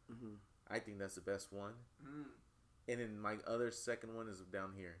well. Mhm. I think that's the best one. Mm. And then my other second one is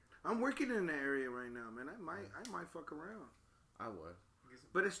down here. I'm working in the area right now, man. I might fuck around, I would.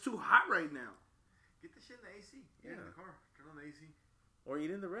 but it's too hot right now. Get the shit in the AC. Get in Yeah. the car. Turn on the AC. Or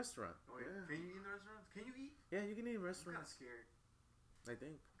eat in the restaurant. Oh, yeah. Yeah. Can you eat in the restaurants? Can you eat? Yeah, you can eat in I'm kind of restaurants. scared. I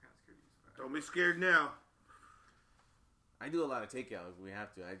think. I'm kind of scared to use that. Don't be scared now. I do a lot of takeout if we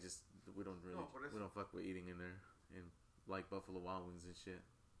have to. We don't really No, por eso. we don't fuck with eating in there and like Buffalo Wild Wings and shit.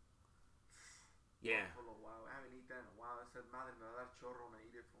 Yeah. Buffalo Wild. I haven't eaten that in a while. I said, madre, me va a dar chorro when I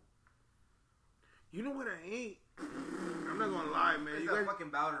eat it. Fool. You know what I ain't? I'm not gonna lie, man. It's You that guys,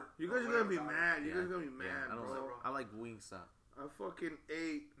 fucking powder. you guys are gonna be mad. You guys are gonna be Yeah, mad, I don't bro. like. I like Wingstop. I fucking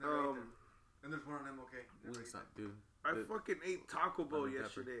ate. Never ate them. And there's one on them, okay. Never ate Wingstop, dude. I The- fucking ate Taco Bell Lemon pepper.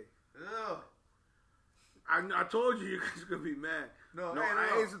 yesterday. them. Ugh. I told you guys are gonna be mad. No, No, hey,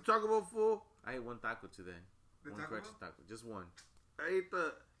 I no. ate some Taco Bell full. I ate one taco today. The One Taco correction Bell? taco, just one. I ate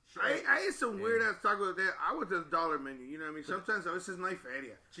the. Shit. I ate some Yeah. weird ass taco there. I went to the dollar menu. You know what I mean? Sometimes this is nice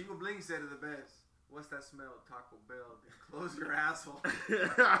feria. Chingo Bling said it the best. What's that smell? Taco Bell. Then close your asshole. It's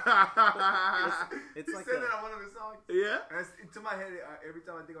he like said a- that on one of his songs. Yeah. And it's into my head every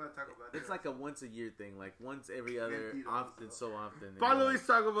time I think about Taco Bell. It's like a once a year thing, like once every other, Mentira, often, so. so often. Follow Luis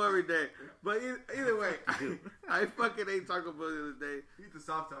Taco Bell every day. But either way, I fucking ate Taco Bell the other day. Eat the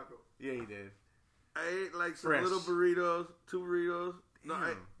soft taco. Yeah, he did. I ate like some Fresh. little burritos, 2 burritos.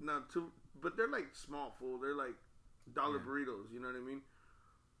 Damn. No, 2, but they're like small, fool. They're like dollar Yeah. burritos. You know what I mean?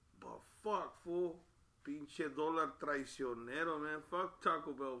 But fuck, fool. Pinche dólar traicionero, man. Fuck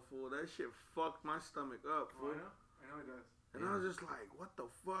Taco Bell, fool. That shit fucked my stomach up, Oh, fool. I know it does. And I was just like, what the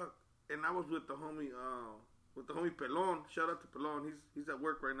fuck? And I was with the homie Pelon. Shout out to Pelon. He's at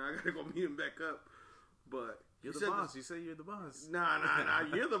work right now. I gotta go meet him back up. But you're the boss. You say you're the boss. Nah.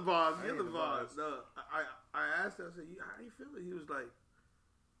 You're the boss. You're the boss. No, I asked him. I said, how you feeling? He was like,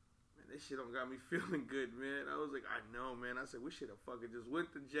 man, this shit don't got me feeling good, man. I was like, I know, man. I said, we should have fucking just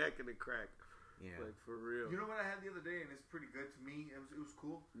went to Jack and the Crack. Yeah. Like, for real. You know what I had the other day, and it's pretty good to me. It was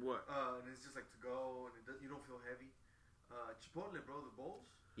cool. What? And it's just like to go, and you don't feel heavy. Chipotle, bro, the bowls.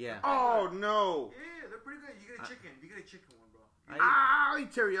 Yeah. Oh, no. Yeah, they're pretty good. You get a chicken. You get a chicken one, bro. I'll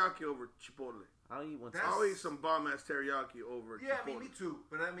eat teriyaki over Chipotle. I'll eat one. I'll eat some bomb-ass teriyaki over Chipotle. Yeah, I mean, me too.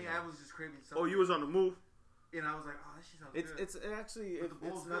 But I mean, I was just craving something. Oh, you was on the move? And I was like, oh, that shit sounds good. It's actually, the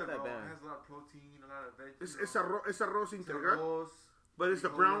bowl's it's not good, that bro. bad. It has a lot of protein, a lot of veggies. It's arroz integral. Arroz, But it's the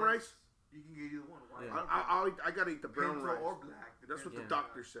brown rice? You can get either one. Why? Yeah. I gotta eat the brown Pinto rice. or black. That's what the Yeah.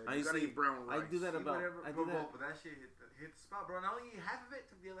 doctor said. I You gotta eat brown rice. I do that about. I do that. But that shit hit the spot, bro. And I only eat half of it,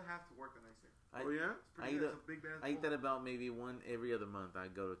 took the other half to work the next day. Oh, yeah? I eat that about maybe one every other month. I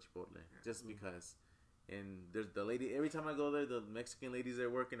go to Chipotle just because. And there's the lady. Every time I go there, the Mexican lady's there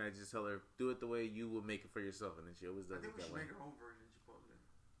working. I just tell her, do it the way you would make it for yourself, and then she always does I it think we that should way. make our own version of Chipotle.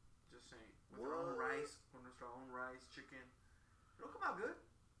 Just saying, with our own rice, our own rice, chicken. It'll come out good.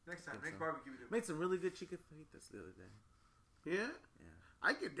 Next time, next barbecue we do. Made some really good chicken fajitas the other day. Yeah? Yeah.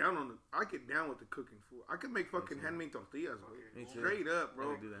 I get down with the cooking food. I can make fucking handmade tortillas, bro. Me too. Straight up,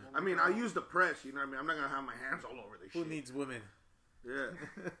 bro. Do that. I mean, I use the press, you know what I mean? I'm not gonna have my hands all over this Who shit. needs women? Yeah.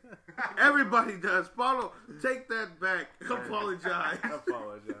 Everybody does. Paulo, take that back. Apologize.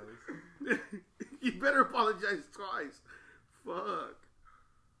 Apologize. You better apologize twice. Fuck.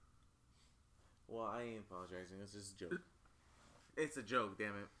 Well, I ain't apologizing. It's just a joke. It's a joke,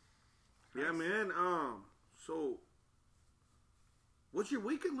 damn it. Yeah, man. So, what's your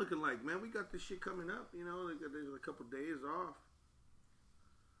weekend looking like, man? We got this shit coming up. You know, there's a couple days off.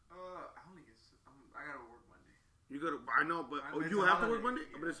 I gotta work Monday. You gotta. I know, but you have to work Monday.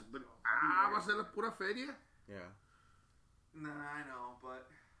 Yeah, but va a ser la pura feria. Yeah. Nah, I know, but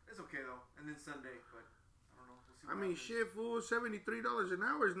it's okay though. And then Sunday, but I don't know. We'll see. I mean, shit, fool. $73 an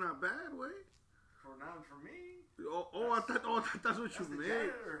hour is not bad, way. For me. I thought that's what you meant.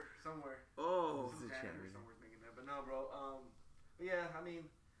 Janitor somewhere. Oh. Some janitor somewhere's making that, but no, bro. But yeah, I mean,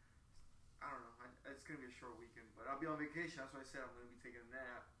 I don't know. It's gonna be a short weekend, but I'll be on vacation. That's why I said I'm gonna be taking a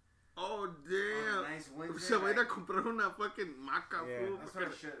nap. Oh damn! Nice Wednesday. Se va a ir a comprar una fucking maca, fool. That's what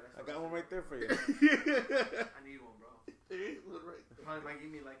I should. I got one right there for you. I need one, bro. Right. Probably might give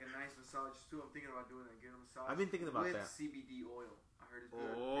me like a nice massage too. I'm thinking about doing that. Getting a massage. I've been thinking about with that. CBD oil. I heard it's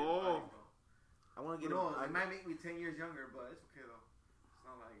good. Oh. I want to get it might make me 10 years younger, but it's okay though. It's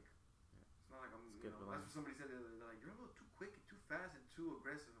not like I'm. Good That's what somebody said the other day. They're like, you're a little too quick, and too fast, and too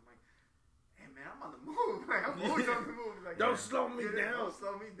aggressive. I'm like, hey man, I'm on the move. Like, I'm always on the move. Like, Don't slow me down. Don't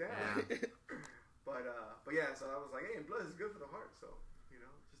slow me down. Yeah. But yeah. So I was like, hey, and plus it's good for the heart. So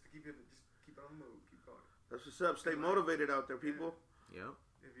just to keep it on the move, keep going. That's what's up. Stay motivated out there, people. Yep.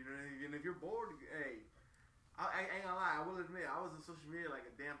 If you're bored, hey. I ain't gonna lie, I will admit, I was on social media like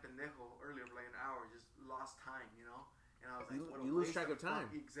a damn pendejo earlier for like an hour, just lost time, And I was like, what a you lose waste track of time.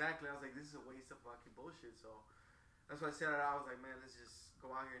 Exactly. I was like, this is a waste of fucking bullshit. So that's why I said it. I was like, man, let's just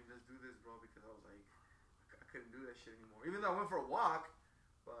go out here and just do this, bro, because I was like, I couldn't do that shit anymore. Even though I went for a walk,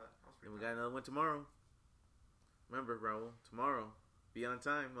 but I was pretty And we got another one tomorrow. Remember, Raul, tomorrow. Be on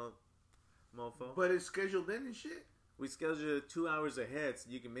time, mofo. But it's scheduled in and shit. We scheduled it 2 hours ahead so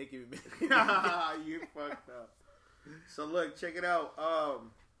you can make it. You fucked up. So look, check it out.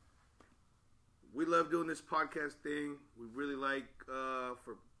 We love doing this podcast thing. We really like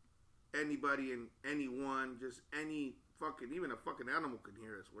for anybody and anyone, just any fucking, even a fucking animal can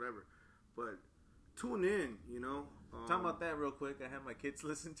hear us, whatever. But tune in, Talking about that real quick. I had my kids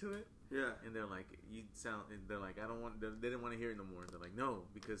listen to it. Yeah. And they're like, I don't want. They didn't want to hear it no more. They're like, no,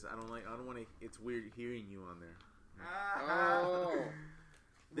 because I don't want to. It's weird hearing you on there. Oh.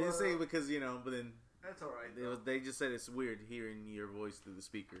 They didn't say it because but then that's all right. They just said it's weird hearing your voice through the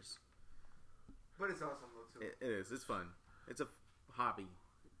speakers. But it's awesome though too. It is. It's fun. It's a hobby.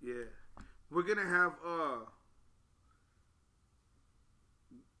 Yeah. We're gonna have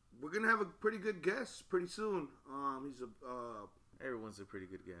a pretty good guest pretty soon. He's Everyone's a pretty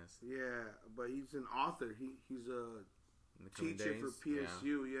good guest. Yeah, but he's an author. He's a teacher for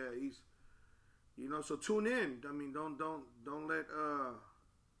PSU. Yeah, he's so tune in. I mean, don't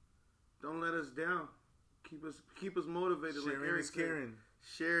let us down. Keep us motivated. Sharing like Eric is caring.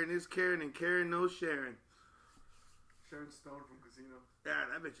 Sharing is caring, and caring knows sharing. Sharon Stone from Casino. Yeah,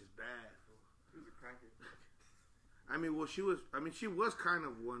 that bitch is bad. She was a crackhead. I mean, she was kind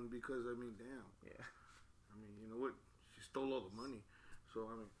of one because damn. Yeah. I mean, you know what? She's stole all the money. So,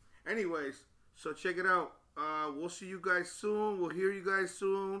 I mean, anyways, so check it out. We'll see you guys soon. We'll hear you guys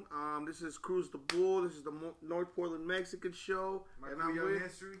soon. This is Cruz the Bull. This is the North Portland Mexican show. And I'm with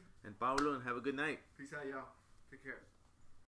History. And Pablo, and have a good night. Peace out, y'all. Take care.